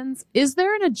locations. Is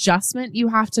there an adjustment you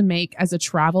have to make as a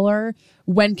traveler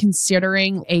when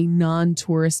considering a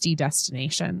non-touristy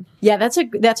destination? Yeah, that's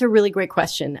a really great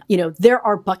question. There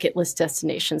are bucket list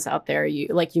destinations out there,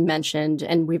 like you mentioned,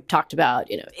 and we've talked about,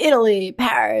 Italy,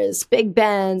 Paris, Big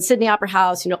Ben, Sydney Opera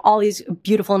House, all these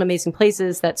beautiful and amazing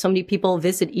places that so many people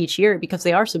visit each year because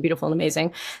they are so beautiful and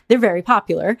amazing. They're very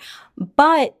popular.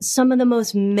 But some of the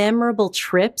most memorable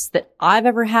trips that I've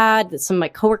ever had, that some of my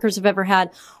coworkers have ever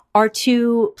had, are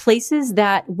to places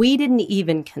that we didn't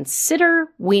even consider,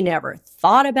 we never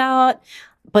thought about,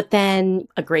 but then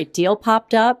a great deal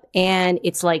popped up and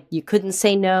it's like you couldn't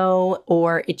say no,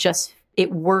 or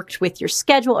it worked with your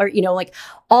schedule, or, like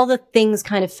all the things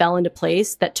kind of fell into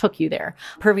place that took you there.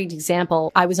 Perfect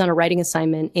example, I was on a writing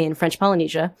assignment in French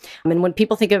Polynesia. And when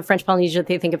people think of French Polynesia,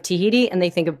 they think of Tahiti and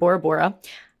they think of Bora Bora.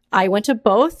 I went to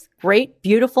both. Great,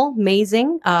 beautiful,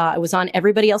 amazing. I was on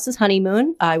everybody else's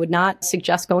honeymoon. I would not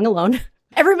suggest going alone.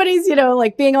 Everybody's,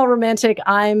 like being all romantic.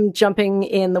 I'm jumping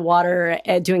in the water,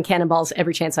 doing cannonballs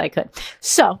every chance I could.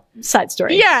 So, side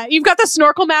story. Yeah, you've got the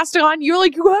snorkel mask on. You're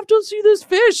like, you have to see this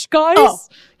fish, guys. Oh,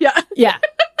 yeah. Yeah.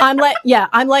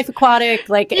 I'm life aquatic.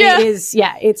 Like it is,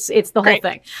 it's the whole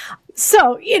thing.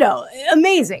 So,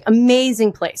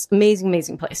 amazing place,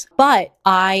 amazing place. But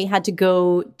I had to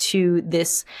go to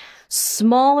this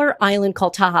smaller island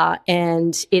called Taha,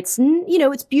 and it's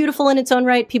beautiful in its own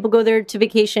right. People go there to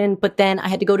vacation, but then I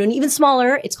had to go to an even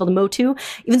smaller, it's called a Motu,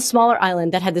 even smaller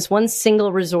island that had this one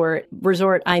single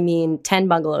resort, I mean 10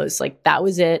 bungalows. Like that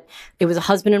was it. It was a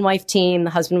husband and wife team. The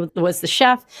husband was the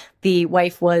chef. The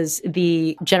wife was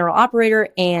the general operator,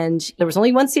 and there was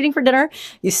only one seating for dinner.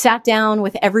 You sat down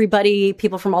with everybody,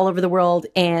 people from all over the world,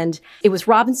 and it was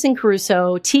Robinson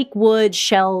Crusoe, teak wood,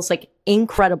 shells, like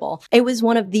incredible. It was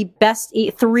one of the best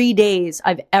 3 days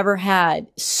I've ever had.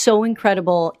 So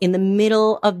incredible in the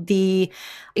middle of the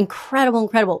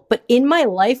incredible. But in my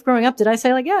life growing up, did I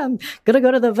say like, yeah, I'm going to go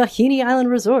to the Vahini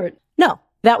Island Resort? No,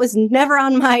 that was never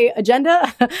on my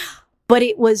agenda. But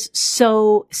it was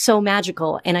so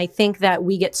magical. And I think that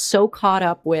we get so caught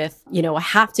up with, I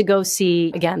have to go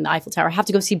see, again, the Eiffel Tower, I have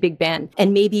to go see Big Ben.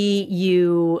 And maybe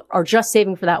you are just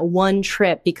saving for that one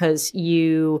trip because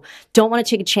you don't want to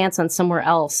take a chance on somewhere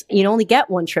else. You only get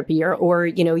one trip a year, or,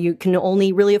 you can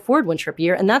only really afford one trip a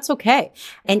year. And that's okay.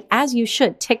 And as you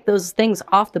should, tick those things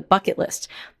off the bucket list.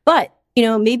 But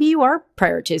maybe you are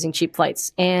prioritizing cheap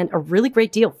flights and a really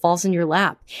great deal falls in your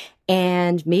lap.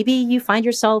 And maybe you find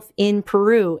yourself in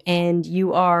Peru and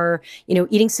you are,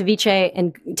 eating ceviche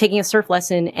and taking a surf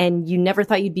lesson, and you never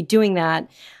thought you'd be doing that.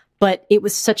 But it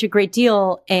was such a great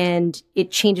deal and it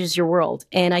changes your world.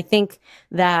 And I think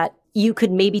that you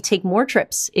could maybe take more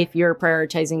trips if you're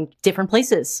prioritizing different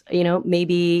places,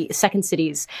 maybe second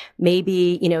cities.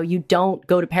 Maybe, you don't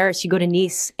go to Paris, you go to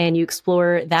Nice and you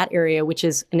explore that area, which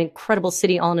is an incredible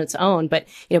city all on its own. But,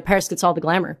 Paris gets all the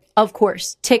glamour. Of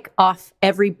course, tick off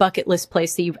every bucket list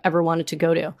place that you've ever wanted to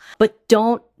go to. But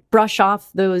don't brush off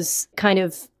those kind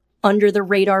of under the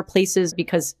radar places,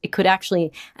 because it could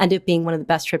actually end up being one of the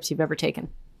best trips you've ever taken.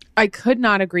 I could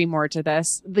not agree more to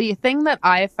this. The thing that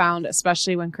I have found,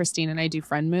 especially when Christine and I do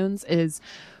friend moons, is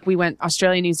we went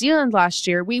Australia, New Zealand last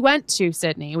year. We went to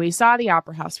Sydney. We saw the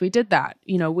Opera House. We did that.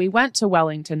 We went to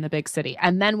Wellington, the big city.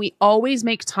 And then we always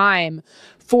make time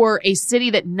for a city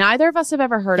that neither of us have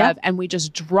ever heard of. And we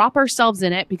just drop ourselves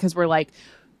in it because we're like,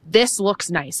 this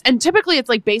looks nice. And typically it's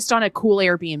like based on a cool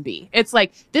Airbnb. It's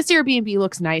like, this Airbnb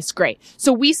looks nice. Great.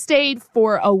 So we stayed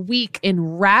for a week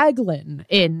in Raglan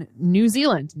in New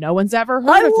Zealand. No one's ever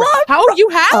heard of it. How you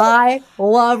have? I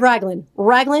love Raglan.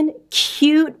 Raglan,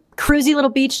 cute, cruisy little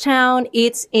beach town.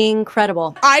 It's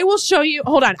incredible. I will show you.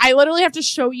 Hold on. I literally have to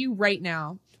show you right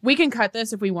now. We can cut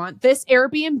this if we want. This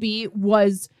Airbnb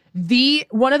was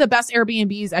one of the best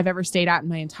Airbnbs I've ever stayed at in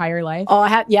my entire life. Oh, I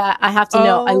have to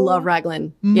know. I love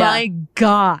Raglan. My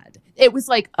God. It was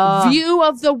like view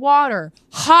of the water,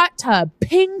 hot tub,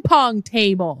 ping pong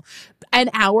table, an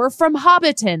hour from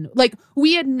Hobbiton. Like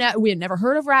we had never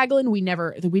heard of Raglan. We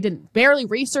didn't barely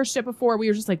researched it before. We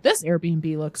were just like, this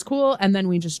Airbnb looks cool. And then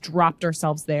we just dropped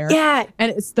ourselves there. Yeah.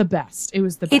 And it's the best. It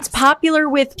was the best. It's popular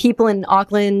with people in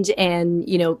Auckland and,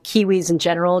 Kiwis in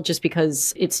general, just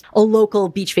because it's a local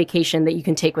beach vacation that you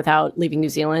can take without leaving New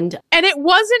Zealand. And it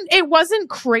wasn't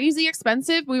crazy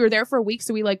expensive. We were there for a week,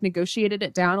 so we negotiated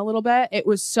it down a little bit. It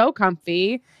was so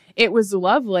comfy. It was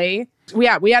lovely. We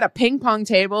had a ping pong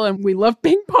table and we love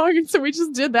ping pong. And so we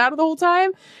just did that the whole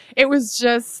time. It was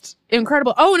just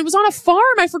incredible. Oh, and it was on a farm.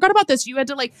 I forgot about this. You had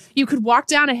to you could walk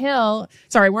down a hill.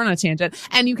 Sorry, we're on a tangent.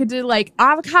 And you could do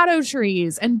avocado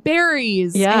trees and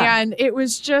berries. Yeah. And it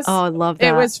was just, I love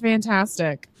that. It was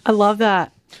fantastic. I love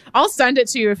that. I'll send it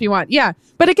to you if you want. Yeah.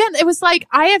 But again, it was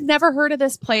I have never heard of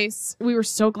this place. We were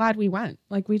so glad we went.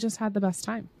 We just had the best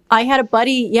time. I had a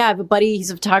buddy. I have a buddy.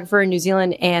 He's a photographer in New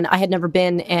Zealand, and I had never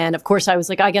been. And of course, I was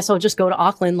like, I guess I'll just go to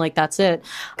Auckland. That's it.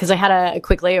 Because I had a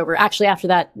quick layover actually after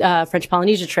that French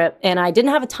Polynesia trip, and I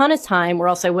didn't have a ton of time, or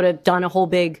else I would have done a whole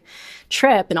big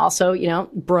trip, and also,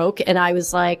 broke. And I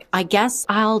was like, I guess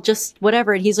I'll just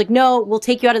whatever. And he's like, no, we'll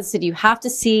take you out of the city. You have to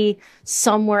see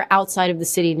somewhere outside of the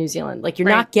city of New Zealand. You're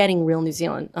not getting real New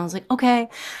Zealand. And I was like, okay.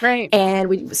 Right. And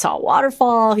we saw a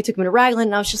waterfall. He took me to Raglan,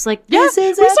 and I was just like, this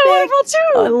is we epic. saw a waterfall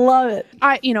too. I love it.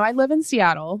 I live in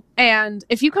Seattle, and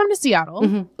if you come to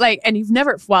Seattle, and you've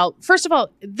never, first of all,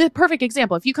 the perfect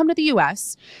example, if you come to the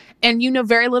US and you know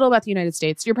very little about the United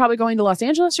States, you're probably going to Los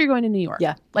Angeles or you're going to New York.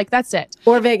 Yeah. That's it.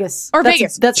 Or Vegas.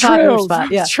 Vegas. That's true. not our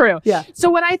spot. Yeah. True. Yeah.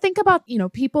 So when I think about,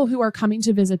 people who are coming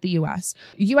to visit the US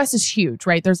is huge,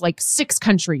 right? There's 6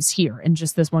 countries here in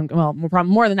just this one. Well,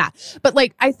 probably more than that. But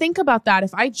I think about that.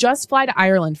 If I just fly to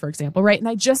Ireland, for example, right? And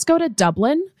I just go to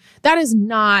Dublin, that is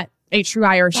not a true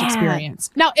Irish experience.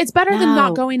 Now, it's better than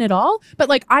not going at all, but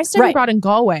I studied abroad in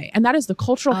Galway, and that is the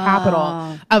cultural capital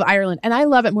of Ireland, and I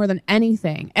love it more than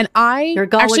anything. And You're a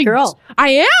Galway girl.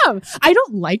 I am. I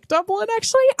don't like Dublin,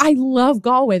 actually. I love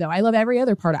Galway, though. I love every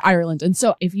other part of Ireland. And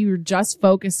so if you're just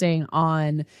focusing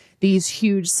on these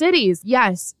huge cities,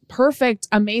 yes, perfect,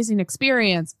 amazing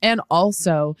experience. And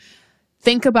also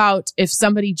think about if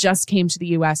somebody just came to the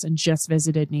US and just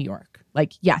visited New York.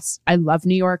 Yes, I love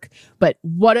New York, but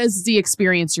what is the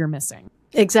experience you're missing?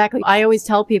 Exactly. I always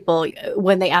tell people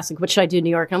when they ask, what should I do in New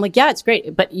York? And I'm like, yeah, it's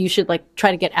great, but you should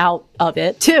try to get out of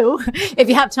it too, if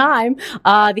you have time.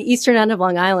 The eastern end of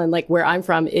Long Island, where I'm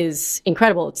from, is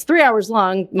incredible. It's 3 hours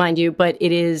long, mind you, but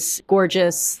it is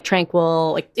gorgeous,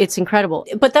 tranquil. It's incredible.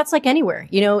 But that's anywhere,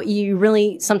 you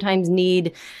really sometimes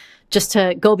need just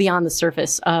to go beyond the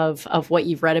surface of what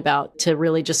you've read about to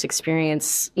really just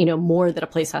experience, more that a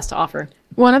place has to offer.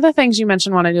 One of the things you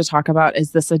mentioned wanting to talk about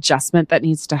is this adjustment that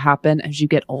needs to happen as you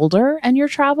get older and you're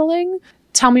traveling.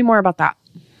 Tell me more about that.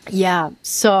 Yeah.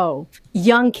 So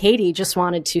young Katy just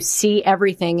wanted to see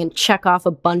everything and check off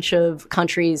a bunch of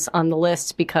countries on the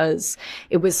list because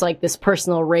it was this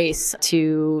personal race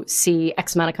to see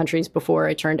X amount of countries before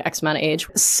I turned X amount of age.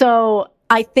 So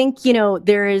I think,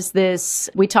 there is this,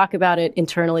 we talk about it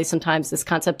internally sometimes, this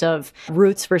concept of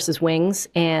roots versus wings.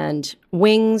 And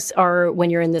wings are when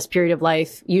you're in this period of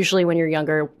life, usually when you're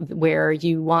younger, where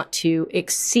you want to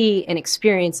see and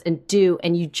experience and do,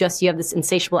 and you have this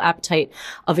insatiable appetite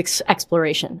of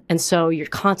exploration. And so you're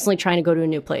constantly trying to go to a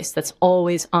new place. That's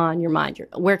always on your mind.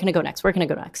 Where can I go next? Where can I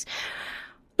go next?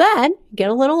 Then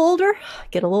get a little older,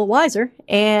 get a little wiser,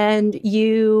 and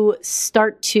you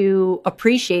start to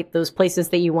appreciate those places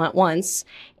that you went once,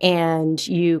 and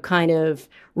you kind of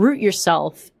root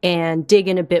yourself and dig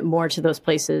in a bit more to those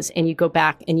places, and you go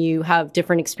back and you have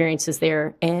different experiences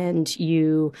there, and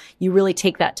you really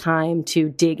take that time to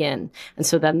dig in. And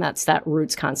so then that's that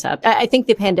roots concept. I think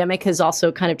the pandemic has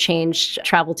also kind of changed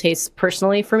travel tastes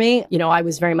personally for me. I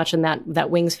was very much in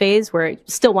that wings phase where I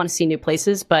still want to see new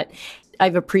places, but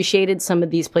I've appreciated some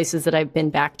of these places that I've been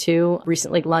back to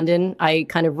recently. London, I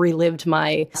kind of relived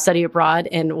my study abroad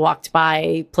and walked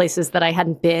by places that I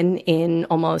hadn't been in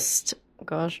almost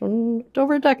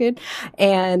over a decade.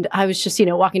 And I was just,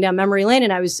 walking down memory lane,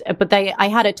 and I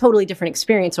had a totally different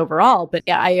experience overall, but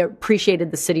I appreciated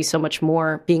the city so much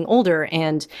more being older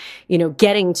and,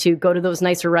 getting to go to those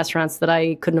nicer restaurants that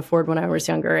I couldn't afford when I was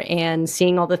younger, and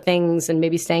seeing all the things, and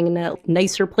maybe staying in a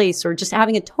nicer place, or just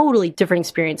having a totally different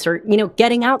experience, or,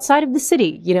 getting outside of the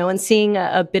city, and seeing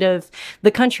a bit of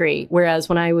the country. Whereas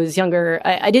when I was younger,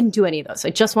 I didn't do any of those. I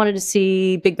just wanted to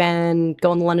see Big Ben, go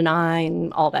on the London Eye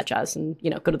and all that jazz. And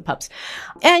and, go to the pubs.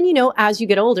 And, as you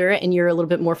get older and you're a little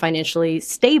bit more financially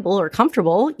stable or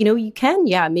comfortable, you can,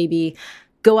 maybe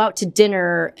go out to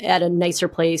dinner at a nicer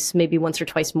place, maybe once or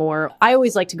twice more. I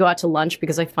always like to go out to lunch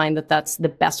because I find that that's the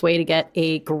best way to get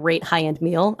a great high-end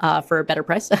meal for a better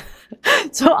price.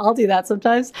 So I'll do that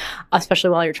sometimes,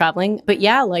 especially while you're traveling. But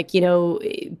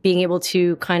being able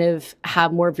to kind of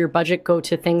have more of your budget go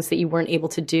to things that you weren't able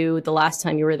to do the last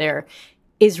time you were there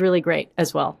is really great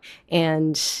as well.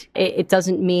 And it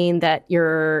doesn't mean that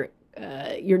you're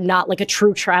not like a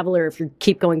true traveler if you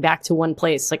keep going back to one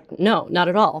place. Like, no, not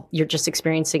at all. You're just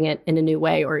experiencing it in a new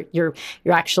way, or you're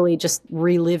actually just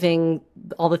reliving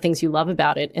all the things you love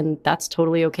about it. And that's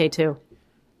totally okay too.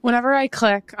 Whenever I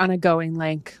click on a going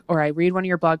link or I read one of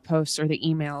your blog posts or the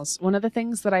emails, one of the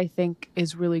things that I think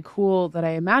is really cool that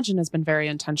I imagine has been very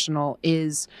intentional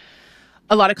is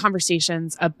a lot of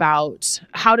conversations about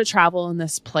how to travel in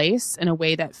this place in a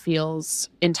way that feels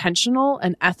intentional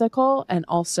and ethical and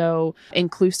also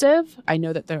inclusive. I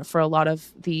know that for a lot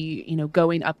of the,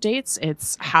 going updates,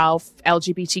 it's how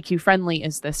LGBTQ friendly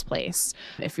is this place.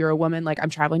 If you're a woman, like I'm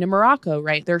traveling to Morocco,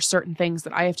 right? There are certain things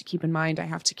that I have to keep in mind. I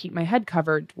have to keep my head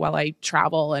covered while I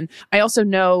travel. And I also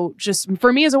know, just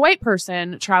for me as a white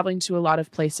person, traveling to a lot of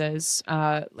places,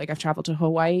 like I've traveled to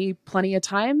Hawaii plenty of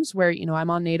times where, I'm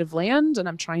on native land and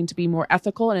I'm trying to be more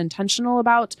ethical and intentional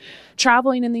about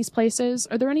traveling in these places.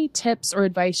 Are there any tips or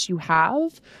advice you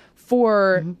have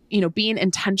for, being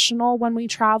intentional when we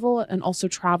travel and also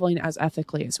traveling as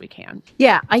ethically as we can?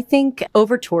 Yeah, I think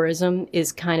over tourism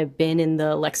is kind of been in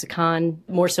the lexicon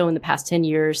more so in the past 10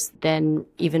 years than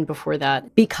even before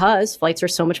that, because flights are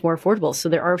so much more affordable. So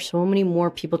there are so many more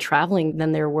people traveling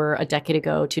than there were a decade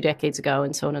ago, 2 decades ago,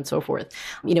 and so on and so forth.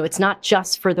 It's not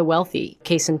just for the wealthy.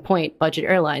 Case in point, budget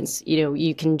airlines,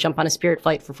 you can jump on a Spirit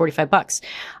flight for $45.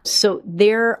 So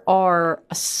there are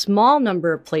a small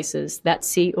number of places that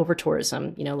see over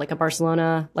tourism, like a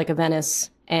Barcelona, like a Venice.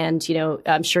 And,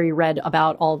 I'm sure you read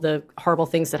about all the horrible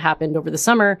things that happened over the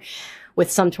summer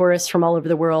with some tourists from all over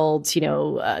the world,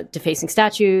 defacing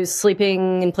statues,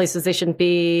 sleeping in places they shouldn't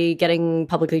be, getting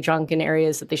publicly drunk in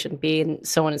areas that they shouldn't be, and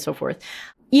so on and so forth.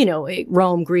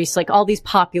 Rome, Greece, like all these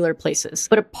popular places.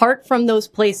 But apart from those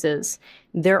places,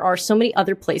 there are so many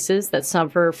other places that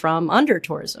suffer from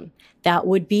under-tourism that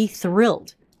would be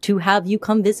thrilled to have you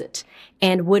come visit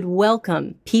and would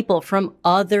welcome people from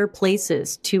other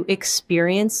places to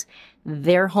experience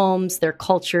their homes, their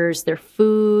cultures, their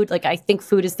food. Like, I think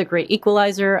food is the great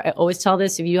equalizer. I always tell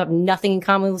this, if you have nothing in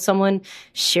common with someone,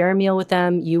 share a meal with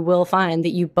them. You will find that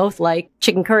you both like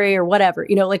chicken curry or whatever,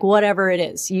 whatever it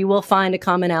is, you will find a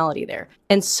commonality there.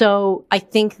 And so I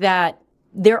think that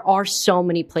there are so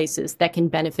many places that can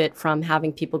benefit from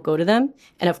having people go to them.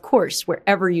 And of course,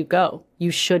 wherever you go,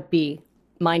 you should be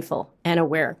mindful and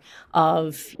aware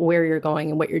of where you're going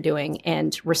and what you're doing,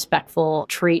 and respectful.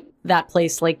 Treat that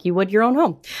place like you would your own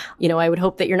home. I would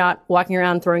hope that you're not walking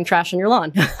around throwing trash on your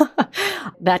lawn.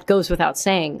 That goes without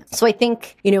saying. So I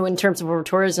think, in terms of over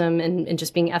tourism and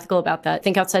just being ethical about that,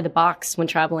 think outside the box when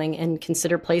traveling and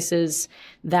consider places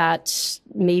that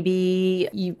maybe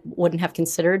you wouldn't have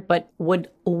considered, but would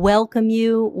welcome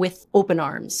you with open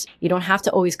arms. You don't have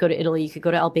to always go to Italy. You could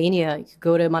go to Albania. You could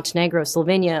go to Montenegro,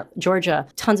 Slovenia, Georgia,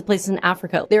 tons of places in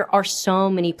Africa. There are so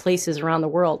many places around the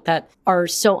world that are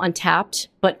so untapped,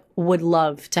 but would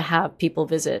love to have people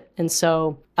visit. And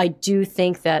so I do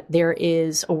think that there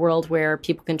is a world where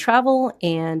people can travel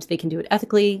and they can do it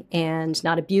ethically and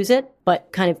not abuse it,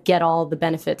 but kind of get all the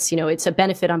benefits. It's a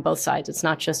benefit on both sides. It's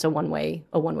not just a one-way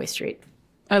street.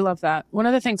 I love that. One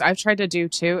of the things I've tried to do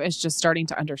too is just starting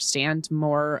to understand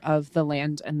more of the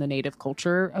land and the native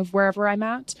culture of wherever I'm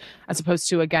at, as opposed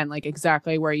to, again, like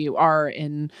exactly where you are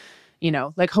in,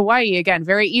 like Hawaii, again,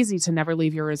 very easy to never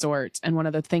leave your resort. And one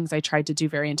of the things I tried to do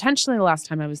very intentionally the last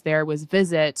time I was there was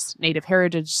visit native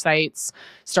heritage sites,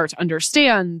 start to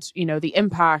understand, the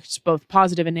impact, both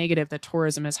positive and negative, that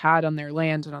tourism has had on their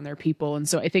land and on their people. And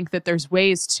so I think that there's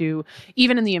ways to,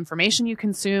 even in the information you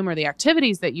consume or the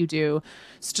activities that you do,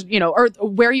 or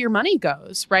where your money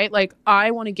goes, right? Like,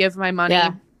 I want to give my money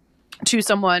to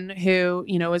someone who,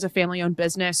 is a family-owned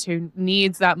business who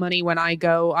needs that money when I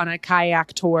go on a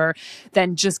kayak tour,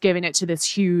 than just giving it to this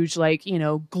huge,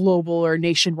 global or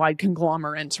nationwide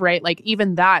conglomerate, right? Like,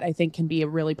 even that, I think, can be a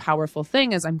really powerful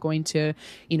thing, as I'm going to,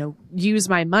 use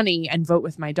my money and vote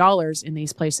with my dollars in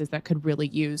these places that could really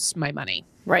use my money.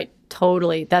 Right.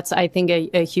 Totally. That's, I think,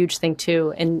 a huge thing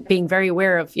too. And being very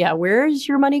aware of, where is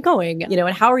your money going? And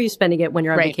how are you spending it when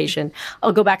you're on vacation?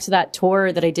 I'll go back to that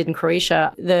tour that I did in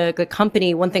Croatia. The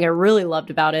company, one thing I really loved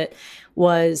about it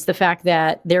was the fact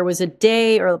that there was a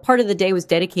day, or part of the day was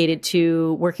dedicated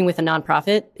to working with a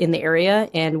nonprofit in the area.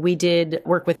 And we did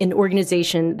work with an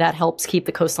organization that helps keep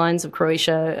the coastlines of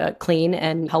Croatia clean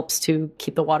and helps to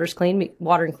keep the waters clean.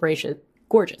 Water in Croatia,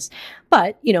 gorgeous.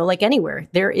 But, like anywhere,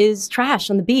 there is trash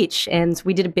on the beach. And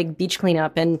we did a big beach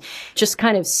cleanup, and just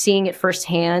kind of seeing it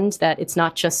firsthand that it's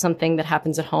not just something that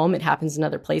happens at home, it happens in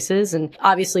other places. And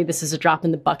obviously this is a drop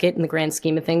in the bucket in the grand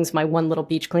scheme of things, my one little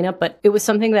beach cleanup, but it was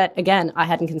something that, again, I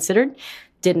hadn't considered,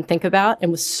 didn't think about,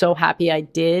 and was so happy I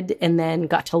did. And then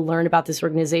got to learn about this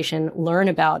organization, learn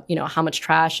about, how much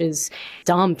trash is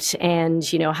dumped and,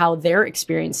 how they're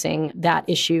experiencing that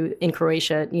issue in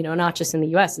Croatia, not just in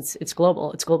the US, it's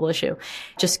global, it's a global issue.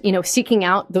 Just, seeking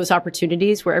out those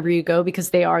opportunities wherever you go, because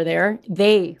they are there.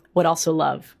 They would also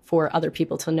love for other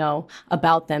people to know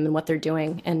about them and what they're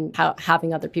doing, and how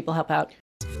having other people help out.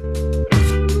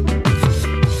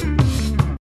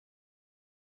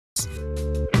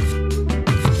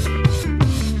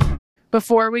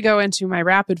 Before we go into my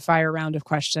rapid fire round of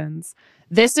questions,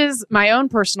 this is my own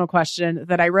personal question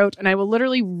that I wrote, and I will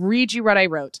literally read you what I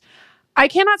wrote. I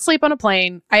cannot sleep on a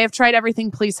plane. I have tried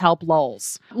everything. Please help,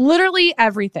 lols. Literally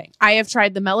everything. I have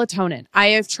tried the melatonin. I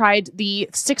have tried the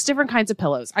 6 different kinds of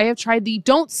pillows. I have tried the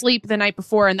don't sleep the night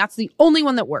before, and that's the only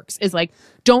one that works, is like,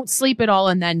 don't sleep at all,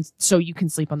 and then so you can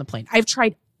sleep on the plane. I've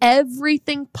tried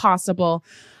everything possible.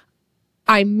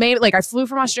 I flew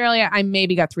from Australia. I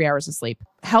maybe got 3 hours of sleep.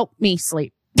 Help me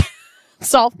sleep.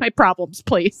 Solve my problems,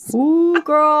 please. Ooh,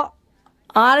 girl.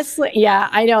 Honestly, yeah,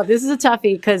 I know. This is a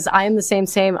toughie because I am the same.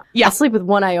 Yeah. I sleep with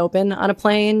one eye open on a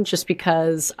plane just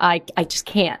because I just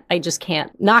can't.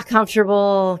 Not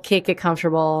comfortable. Can't get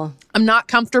comfortable. I'm not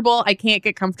comfortable. I can't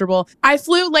get comfortable. I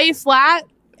flew lay flat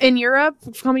in Europe,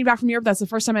 coming back from Europe. That's the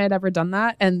first time I had ever done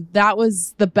that. And that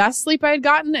was the best sleep I had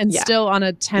gotten. And still on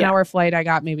a 10-hour flight, I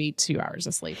got maybe 2 hours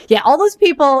of sleep. Yeah, all those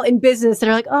people in business that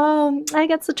are like, oh, I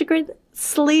got such a great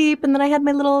sleep, and then I had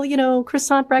my little,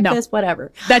 croissant breakfast,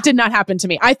 whatever. That did not happen to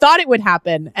me. I thought it would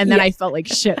happen, and then I felt like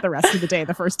shit the rest of the day,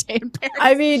 the first day in Paris.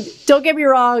 I mean, don't get me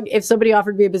wrong. If somebody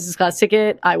offered me a business class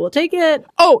ticket, I will take it.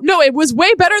 Oh, no, it was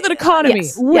way better than economy.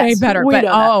 Way better.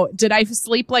 But did I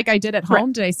sleep like I did at home?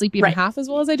 Right. Did I sleep even half as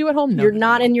well as I do at home? No. You're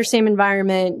not in your same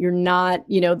environment. You're not,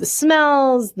 the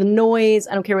smells, the noise.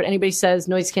 I don't care what anybody says.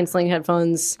 Noise canceling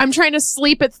headphones. I'm trying to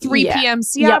sleep at 3 p.m.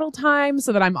 Seattle time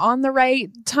so that I'm on the right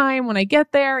time when I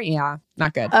get there. Yeah.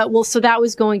 Not good. So that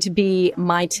was going to be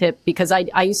my tip, because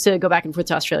I used to go back and forth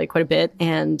to Australia quite a bit,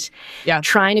 and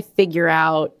trying to figure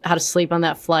out how to sleep on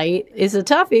that flight is a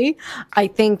toughie. I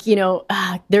think,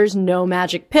 there's no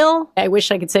magic pill. I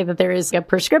wish I could say that there is a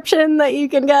prescription that you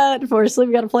can get for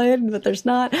sleeping on a plane, but there's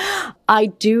not. I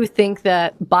do think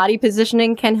that body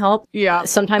positioning can help. Yeah.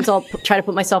 Sometimes I'll try to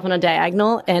put myself on a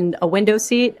diagonal, and a window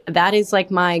seat, that is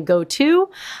like my go-to.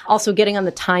 Also, getting on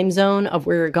the time zone of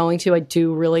where you're going to, I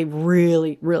do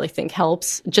really think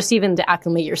helps, just even to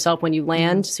acclimate yourself when you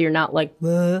land, so you're not like,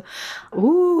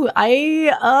 ooh,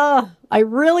 I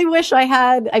really wish I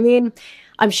had. I mean,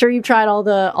 I'm sure you've tried all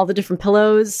the different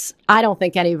pillows. I don't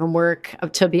think any of them work,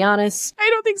 to be honest. I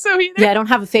don't think so either. Yeah, I don't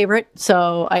have a favorite,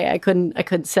 so I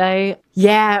couldn't say.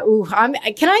 Yeah, ooh,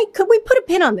 could we put a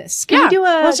pin on this? Can we do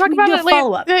let's talk about it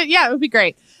follow up? Yeah, it would be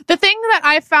great. The thing that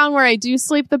I found where I do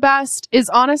sleep the best is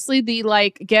honestly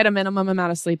the get a minimum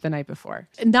amount of sleep the night before.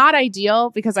 Not ideal,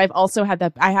 because I've also had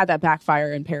that. I had that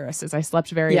backfire in Paris, as I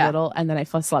slept very little, and then I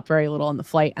slept very little on the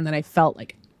flight, and then I felt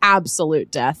like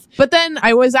absolute death. But then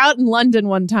I was out in London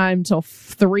one time till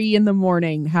 3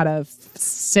 a.m, had a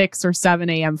 6 or 7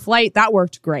 a.m. flight. That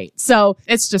worked great. So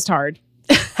it's just hard.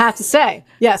 Have to say,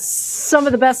 yes, some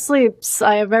of the best sleeps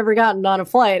I have ever gotten on a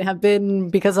flight have been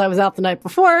because I was out the night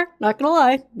before. Not gonna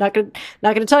lie, not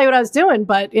gonna tell you what I was doing,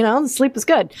 but the sleep was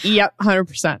good. Yep,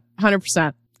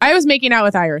 100%. I was making out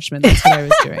with Irishmen. That's what I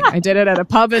was doing. I did it at a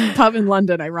pub in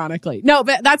London, ironically. No,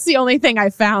 but that's the only thing I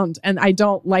found, and I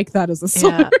don't like that as a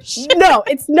solution. Yeah. No,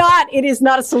 it's not. It is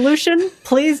not a solution.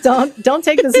 Please don't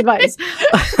take this advice.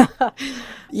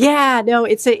 Yeah, no,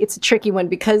 it's a tricky one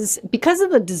because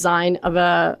of the design of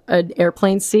an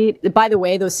airplane seat. By the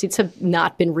way, those seats have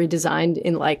not been redesigned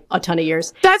in like a ton of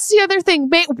years. That's the other thing.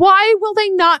 Why will they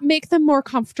not make them more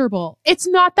comfortable? It's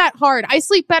not that hard. I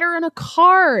sleep better in a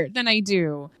car than I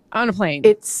do on a plane.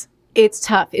 It's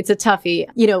tough. It's a toughie.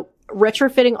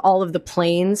 Retrofitting all of the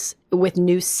planes with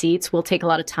new seats will take a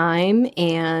lot of time.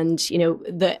 And,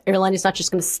 the airline is not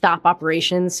just going to stop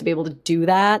operations to be able to do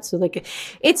that. So like,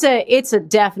 it's a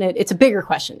bigger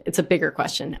question. It's a bigger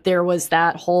question. There was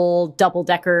that whole double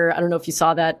decker. I don't know if you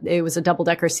saw that. It was a double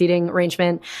decker seating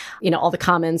arrangement. All the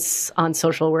comments on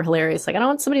social were hilarious. Like, I don't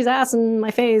want somebody's ass in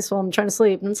my face while I'm trying to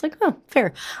sleep. And it's like, oh,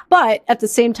 fair. But at the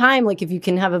same time, like if you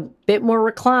can have a bit more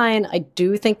recline, I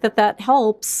do think that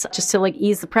helps just to like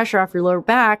ease the pressure off your lower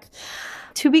back.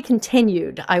 To be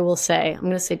continued, I will say. I'm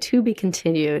going to say to be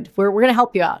continued. We're going to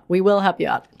help you out. We will help you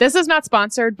out. This is not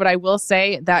sponsored, but I will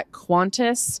say that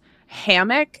Qantas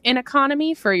hammock in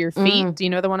economy for your feet. Do you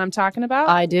know the one I'm talking about?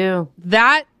 I do.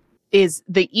 That is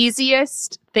the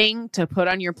easiest thing to put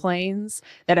on your planes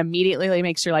that immediately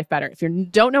makes your life better. If you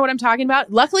don't know what I'm talking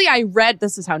about, luckily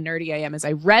this is how nerdy I am, is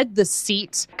I read the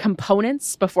seat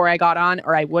components before I got on,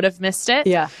 or I would have missed it.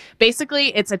 Yeah.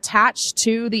 Basically, it's attached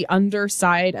to the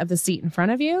underside of the seat in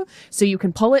front of you. So you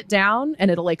can pull it down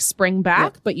and it'll like spring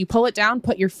back, but you pull it down,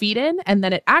 put your feet in, and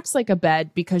then it acts like a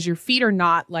bed because your feet are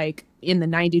not like in the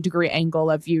 90-degree angle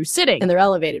of you sitting. And they're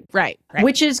elevated. Right.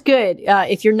 Which is good.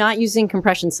 If you're not using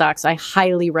compression socks, I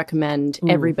highly recommend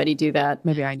everybody do that.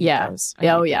 Maybe I need those.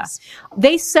 Those.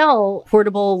 They sell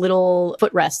portable little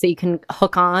footrests that you can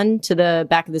hook on to the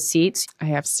back of the seats. I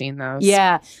have seen those.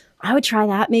 Yeah. I would try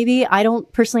that maybe. I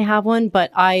don't personally have one, but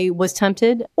I was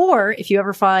tempted. Or if you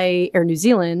ever fly Air New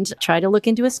Zealand, try to look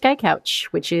into a Sky Couch,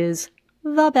 which is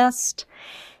the best.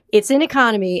 It's in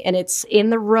economy and it's in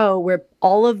the row where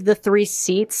all of the 3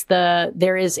 seats,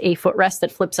 there is a footrest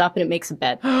that flips up and it makes a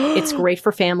bed. It's great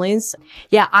for families.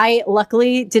 Yeah, I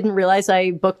luckily didn't realize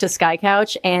I booked a Sky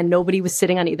Couch and nobody was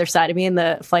sitting on either side of me. And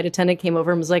the flight attendant came over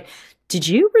and was like, "Did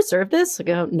you reserve this?" I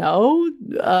go, "No.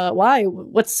 Why?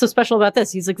 What's so special about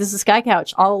this?" He's like, "This is a Sky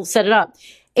Couch. I'll set it up."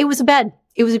 It was a bed.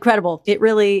 It was incredible.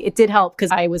 It did help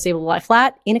because I was able to lie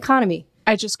flat in economy.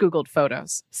 I just Googled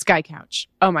photos. Sky Couch.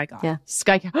 Oh my God. Yeah.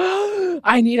 Sky Couch.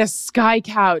 I need a Sky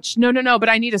Couch. No, but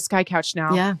I need a Sky Couch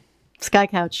now. Yeah. Sky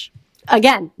Couch.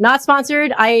 Again, not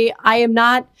sponsored. I am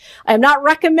not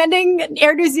recommending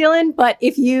Air New Zealand, but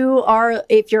if you're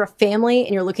a family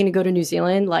and you're looking to go to New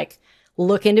Zealand, like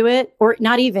look into it. Or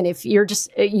not even if you're just,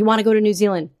 you want to go to New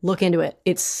Zealand, look into it.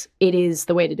 It is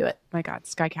the way to do it. My God,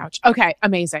 Sky Couch. Okay.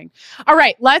 Amazing. All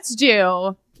right. Let's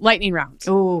do lightning round.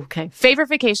 Oh, okay. Favorite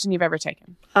vacation you've ever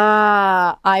taken?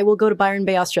 I will go to Byron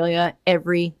Bay, Australia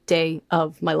every day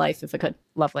of my life if I could.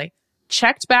 Lovely.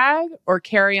 Checked bag or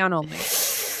carry-on only?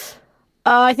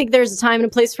 I think there's a time and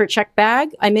a place for a checked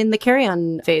bag. I'm in the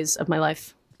carry-on phase of my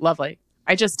life. Lovely.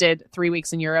 I just did 3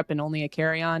 weeks in Europe and only a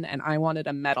carry-on, and I wanted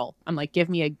a medal. I'm like, give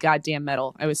me a goddamn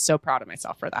medal. I was so proud of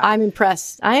myself for that. I'm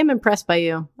impressed. I am impressed by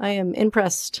you. I am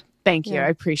impressed. Thank you. I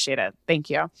appreciate it. Thank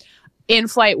you.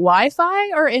 In-flight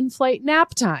Wi-Fi or in-flight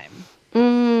nap time?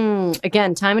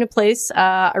 Again, time and a place.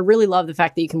 I really love the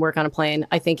fact that you can work on a plane.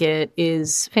 I think it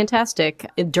is fantastic.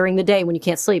 During the day when you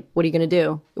can't sleep, what are you going to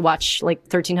do? Watch like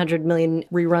 1,300 million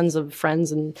reruns of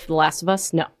Friends and The Last of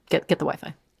Us? No, get the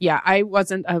Wi-Fi. Yeah, I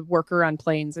wasn't a worker on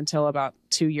planes until about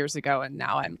 2 years ago, and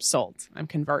now I'm sold. I'm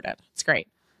converted. It's great.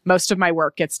 Most of my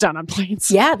work gets done on planes.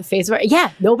 Yeah, the phase where,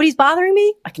 nobody's bothering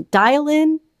me. I can dial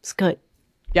in. It's good.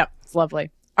 Yep, it's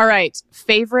lovely. All right,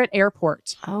 favorite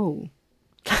airport? Oh,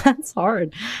 that's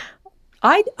hard.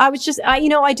 I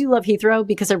do love Heathrow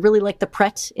because I really like the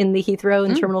Pret in the Heathrow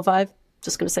in Terminal 5.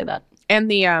 Just going to say that.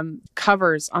 And the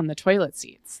covers on the toilet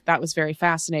seats. That was very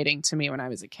fascinating to me when I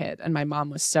was a kid. And my mom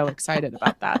was so excited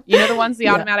about that. You know the ones, the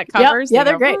automatic covers? Yeah,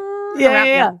 they're great.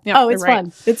 Yeah. Oh, it's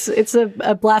fun. It's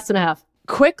a blast and a half.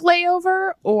 Quick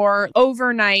layover or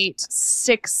overnight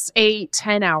 6, 8,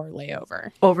 10-hour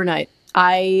layover? Overnight.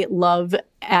 I love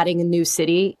adding a new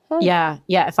city. Yeah.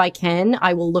 If I can,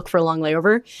 I will look for a long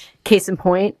layover. Case in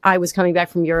point, I was coming back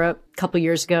from Europe a couple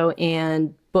years ago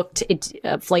and booked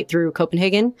a flight through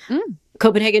Copenhagen.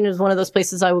 Copenhagen is one of those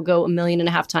places I will go 1.5 million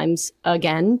times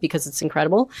again because it's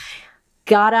incredible.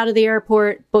 Got out of the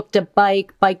airport, booked a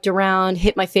biked around,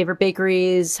 hit my favorite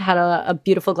bakeries, had a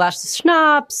beautiful glass of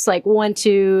schnapps, like went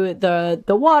to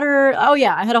the water. Oh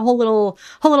yeah, I had a whole little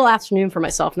afternoon for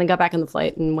myself, and then got back on the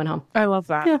flight and went home. I love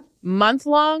that. Yeah.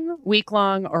 Month-long,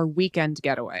 week-long, or weekend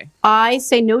getaway? I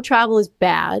say no travel is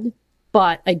bad,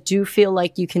 but I do feel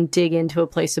like you can dig into a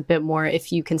place a bit more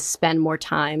if you can spend more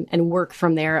time and work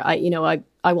from there. I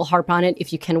I will harp on it.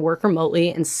 If you can work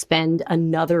remotely and spend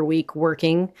another week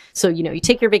working, so, you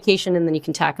take your vacation and then you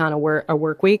can tack on a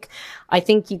work week. I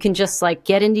think you can just like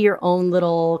get into your own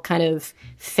little kind of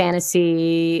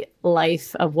fantasy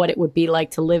life of what it would be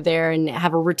like to live there and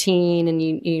have a routine, and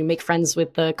you make friends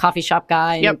with the coffee shop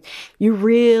guy, and you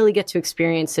really get to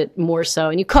experience it more so.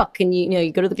 And you cook, and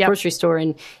you go to the grocery store,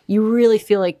 and you really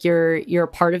feel like you're a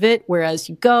part of it. Whereas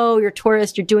you're a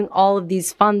tourist, you're doing all of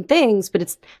these fun things,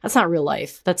 but that's not real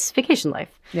life. That's vacation life.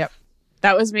 Yep.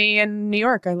 That was me in New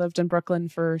York. I lived in Brooklyn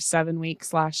for 7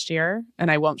 weeks last year,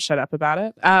 and I won't shut up about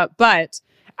it. But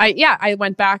I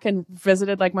went back and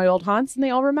visited like my old haunts, and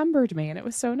they all remembered me, and it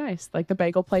was so nice. Like the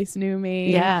bagel place knew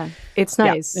me. Yeah, it's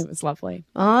nice. Yeah, it was lovely.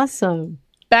 Awesome.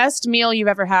 Best meal you've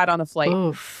ever had on a flight?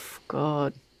 Oof,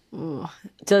 God. Ooh.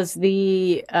 Does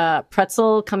the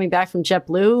pretzel coming back from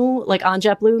JetBlue, like on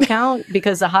JetBlue, count?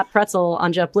 Because a hot pretzel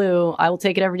on JetBlue, I will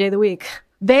take it every day of the week.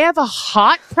 They have a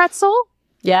hot pretzel?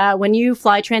 Yeah, when you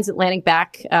fly transatlantic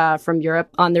back from Europe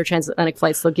on their transatlantic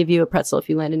flights, they'll give you a pretzel if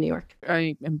you land in New York.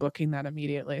 I am booking that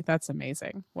immediately. That's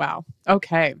amazing. Wow.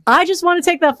 Okay. I just want to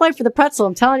take that flight for the pretzel.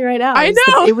 I'm telling you right now. I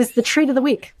know. It was the treat of the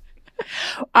week.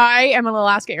 I am an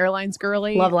Alaska Airlines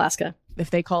girly. Love Alaska. If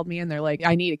they called me and they're like,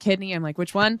 I need a kidney, I'm like,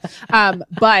 which one?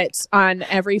 But on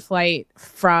every flight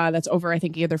that's over, I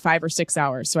think, either 5 or 6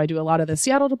 hours. So I do a lot of the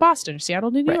Seattle to Boston, or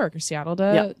Seattle to New York, or Seattle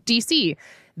to DC.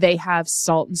 They have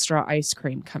salt and straw ice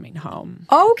cream coming home.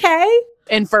 Okay.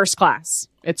 In first class.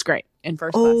 It's great. In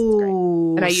first class, it's great.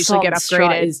 And I usually get upgraded.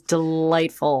 Straw is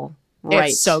delightful.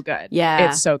 Right. It's so good. Yeah.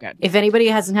 It's so good. If anybody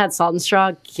hasn't had salt and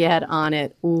straw, get on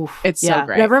it. Oof. It's so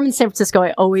great. Whenever I'm in San Francisco,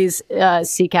 I always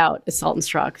seek out a salt and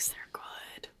straw because they're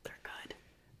good. They're good.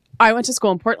 I went to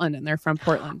school in Portland, and they're from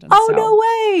Portland. Oh, so, no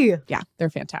way. Yeah, they're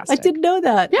fantastic. I didn't know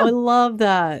that. Yeah. I love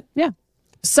that. Yeah.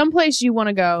 Someplace you want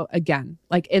to go again,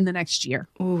 like in the next year.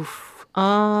 Oof.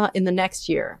 In the next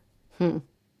year.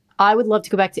 I would love to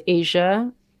go back to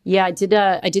Asia. Yeah, I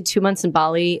did 2 months in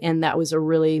Bali, and that was a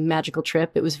really magical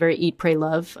trip. It was very eat, pray,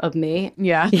 love of me.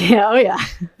 Yeah. Yeah.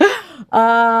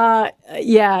 Oh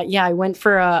yeah. Yeah. I went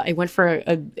for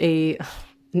an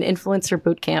influencer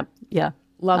boot camp. Yeah.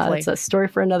 Lovely. It's a story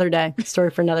for another day.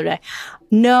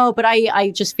 No, but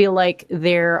I just feel like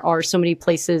there are so many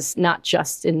places, not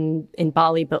just in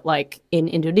Bali, but like in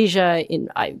Indonesia.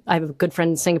 I have a good friend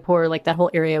in Singapore. Like that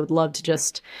whole area, I would love to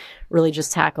just really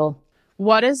just tackle.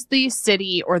 What is the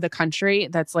city or the country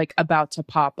that's like about to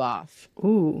pop off?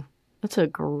 Ooh, that's a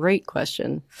great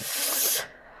question.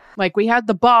 Like we had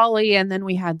the Bali, and then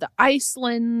we had the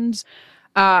Iceland.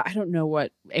 I don't know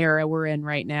what era we're in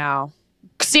right now.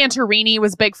 Santorini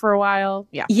was big for a while.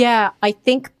 Yeah. Yeah. I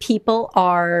think people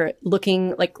are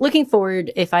looking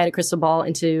forward. If I had a crystal ball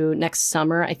into next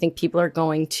summer, I think people are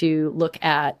going to look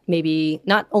at maybe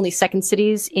not only second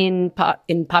cities in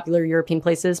popular European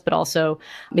places, but also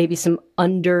maybe some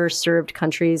underserved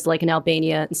countries like in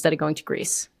Albania instead of going to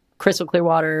Greece. Crystal clear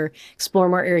water, explore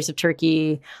more areas of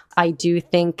Turkey. I do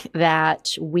think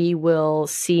that we will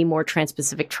see more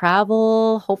trans-Pacific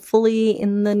travel, hopefully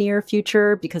in the near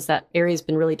future, because that area has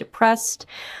been really depressed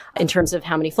in terms of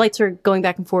how many flights are going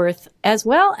back and forth, as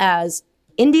well as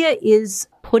India is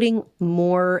putting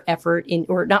more effort in,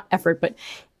 or not effort, but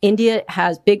India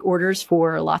has big orders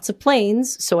for lots of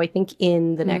planes. So I think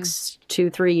in the next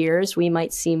 2-3 years, we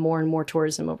might see more and more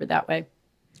tourism over that way.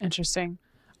 Interesting.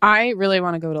 I really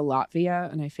want to go to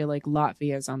Latvia, and I feel like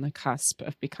Latvia is on the cusp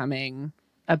of becoming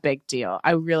a big deal.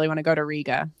 I really want to go to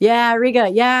Riga. Yeah, Riga.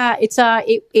 Yeah, it's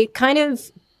it kind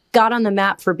of got on the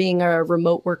map for being a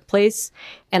remote workplace,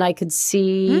 and I could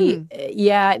see,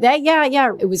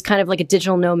 it was kind of like a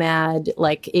digital nomad.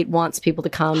 Like it wants people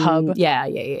to come. Hub. Yeah.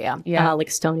 Like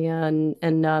Estonia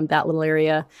and that little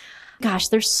area. Gosh,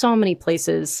 there's so many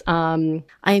places.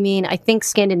 I think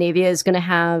Scandinavia is going to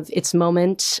have its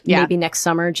moment maybe next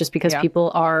summer, just because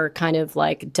people are kind of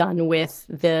like done with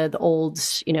the old,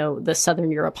 the Southern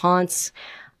Europe haunts.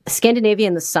 Scandinavia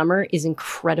in the summer is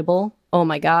incredible. Oh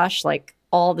my gosh, like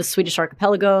all the Swedish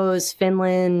archipelagos,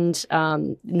 Finland,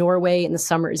 Norway in the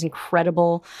summer is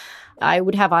incredible. I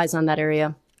would have eyes on that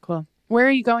area. Cool. Where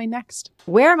are you going next?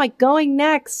 Where am I going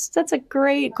next? That's a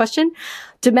great question.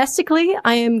 Domestically,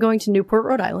 I am going to Newport,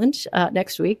 Rhode Island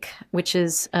next week, which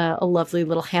is a lovely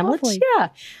little hamlet. Lovely. Yeah.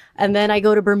 And then I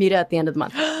go to Bermuda at the end of the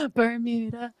month.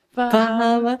 Bermuda.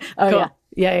 Bahama. Oh, cool. yeah.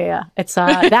 Yeah. It's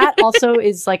that also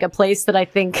is like a place that I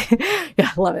think,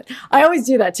 yeah, I love it. I always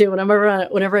do that too.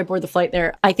 Whenever I board the flight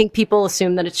there, I think people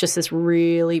assume that it's just this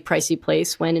really pricey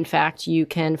place when in fact you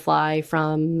can fly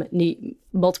from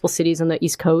multiple cities on the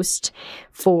East Coast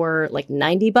for like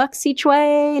 $90 each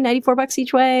way, $94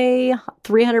 each way,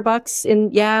 $300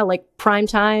 in, like prime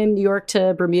time, New York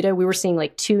to Bermuda. We were seeing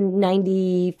like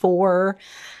 $294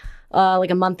 like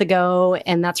a month ago,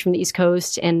 and that's from the East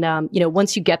Coast. And,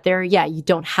 once you get there, you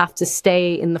don't have to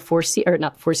stay in the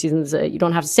not the Four Seasons. You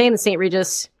don't have to stay in the St.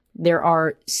 Regis. There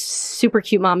are super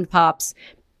cute mom and pops.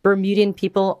 Bermudian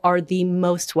people are the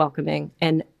most welcoming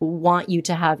and want you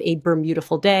to have a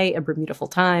Bermudaful day, a Bermudaful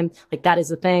time. Like that is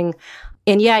the thing.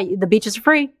 And the beaches are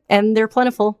free and they're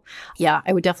plentiful. Yeah,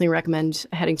 I would definitely recommend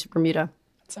heading to Bermuda.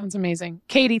 Sounds amazing.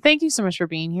 Katy, thank you so much for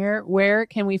being here. Where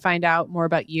can we find out more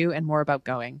about you and more about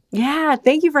Going? Yeah,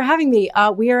 thank you for having me.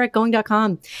 We are at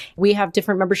going.com. We have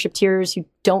different membership tiers. You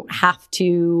don't have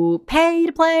to pay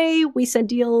to play. We send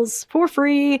deals for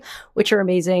free, which are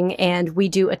amazing. And we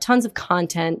do a tons of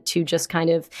content to just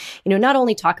kind of, not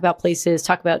only talk about places,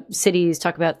 talk about cities,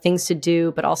 talk about things to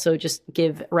do, but also just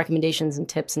give recommendations and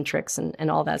tips and tricks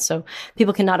and all that. So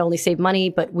people can not only save money,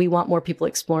 but we want more people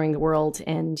exploring the world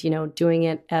and, doing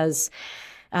it as,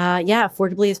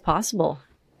 affordably as possible.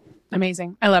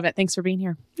 Amazing. I love it. Thanks for being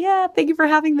here. Yeah. Thank you for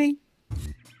having me.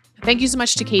 Thank you so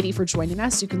much to Katy for joining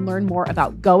us. You can learn more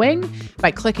about Going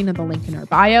by clicking on the link in our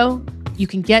bio. You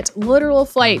can get literal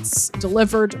flights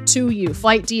delivered to you,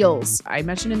 flight deals. I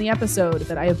mentioned in the episode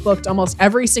that I have booked almost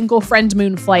every single Friend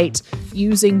Moon flight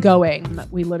using Going.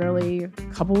 We literally, a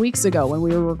couple weeks ago when we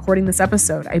were recording this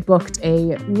episode, I booked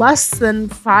a less than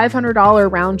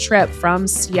 $500 round trip from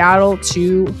Seattle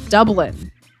to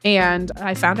Dublin. And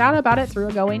I found out about it through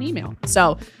a Going email.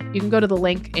 So you can go to the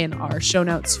link in our show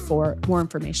notes for more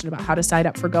information about how to sign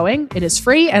up for Going. It is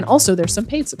free. And also there's some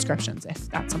paid subscriptions if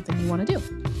that's something you want to do.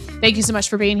 Thank you so much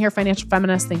for being here, Financial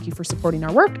Feminist. Thank you for supporting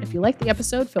our work. If you like the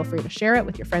episode, feel free to share it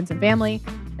with your friends and family.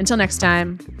 Until next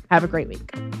time, have a great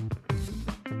week.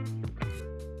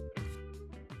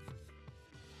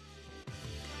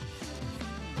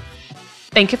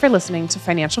 Thank you for listening to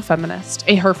Financial Feminist,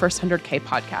 a Her First 100K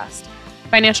podcast.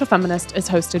 Financial Feminist is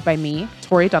hosted by me,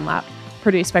 Tori Dunlap,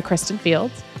 produced by Kristen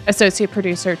Fields, associate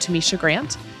producer Tamisha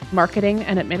Grant, marketing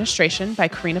and administration by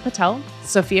Karina Patel,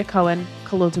 Sophia Cohen,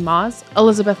 Khalil Dumas,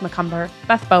 Elizabeth McCumber,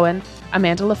 Beth Bowen,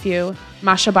 Amanda LaFew,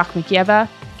 Masha Bakhmikieva,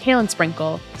 Kaylin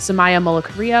Sprinkle, Samaya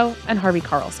Molocario, and Harvey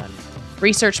Carlson.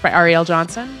 Research by Ariel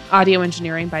Johnson, audio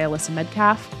engineering by Alyssa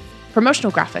Medcalf,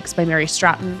 promotional graphics by Mary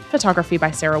Stratton, photography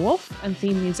by Sarah Wolf, and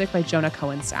theme music by Jonah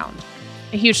Cohen Sound.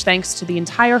 A huge thanks to the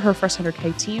entire Her First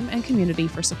 100K team and community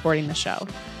for supporting the show.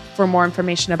 For more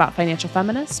information about Financial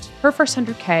Feminist, Her First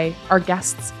 100K, our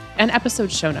guests, and episode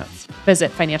show notes,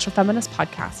 visit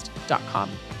financialfeministpodcast.com.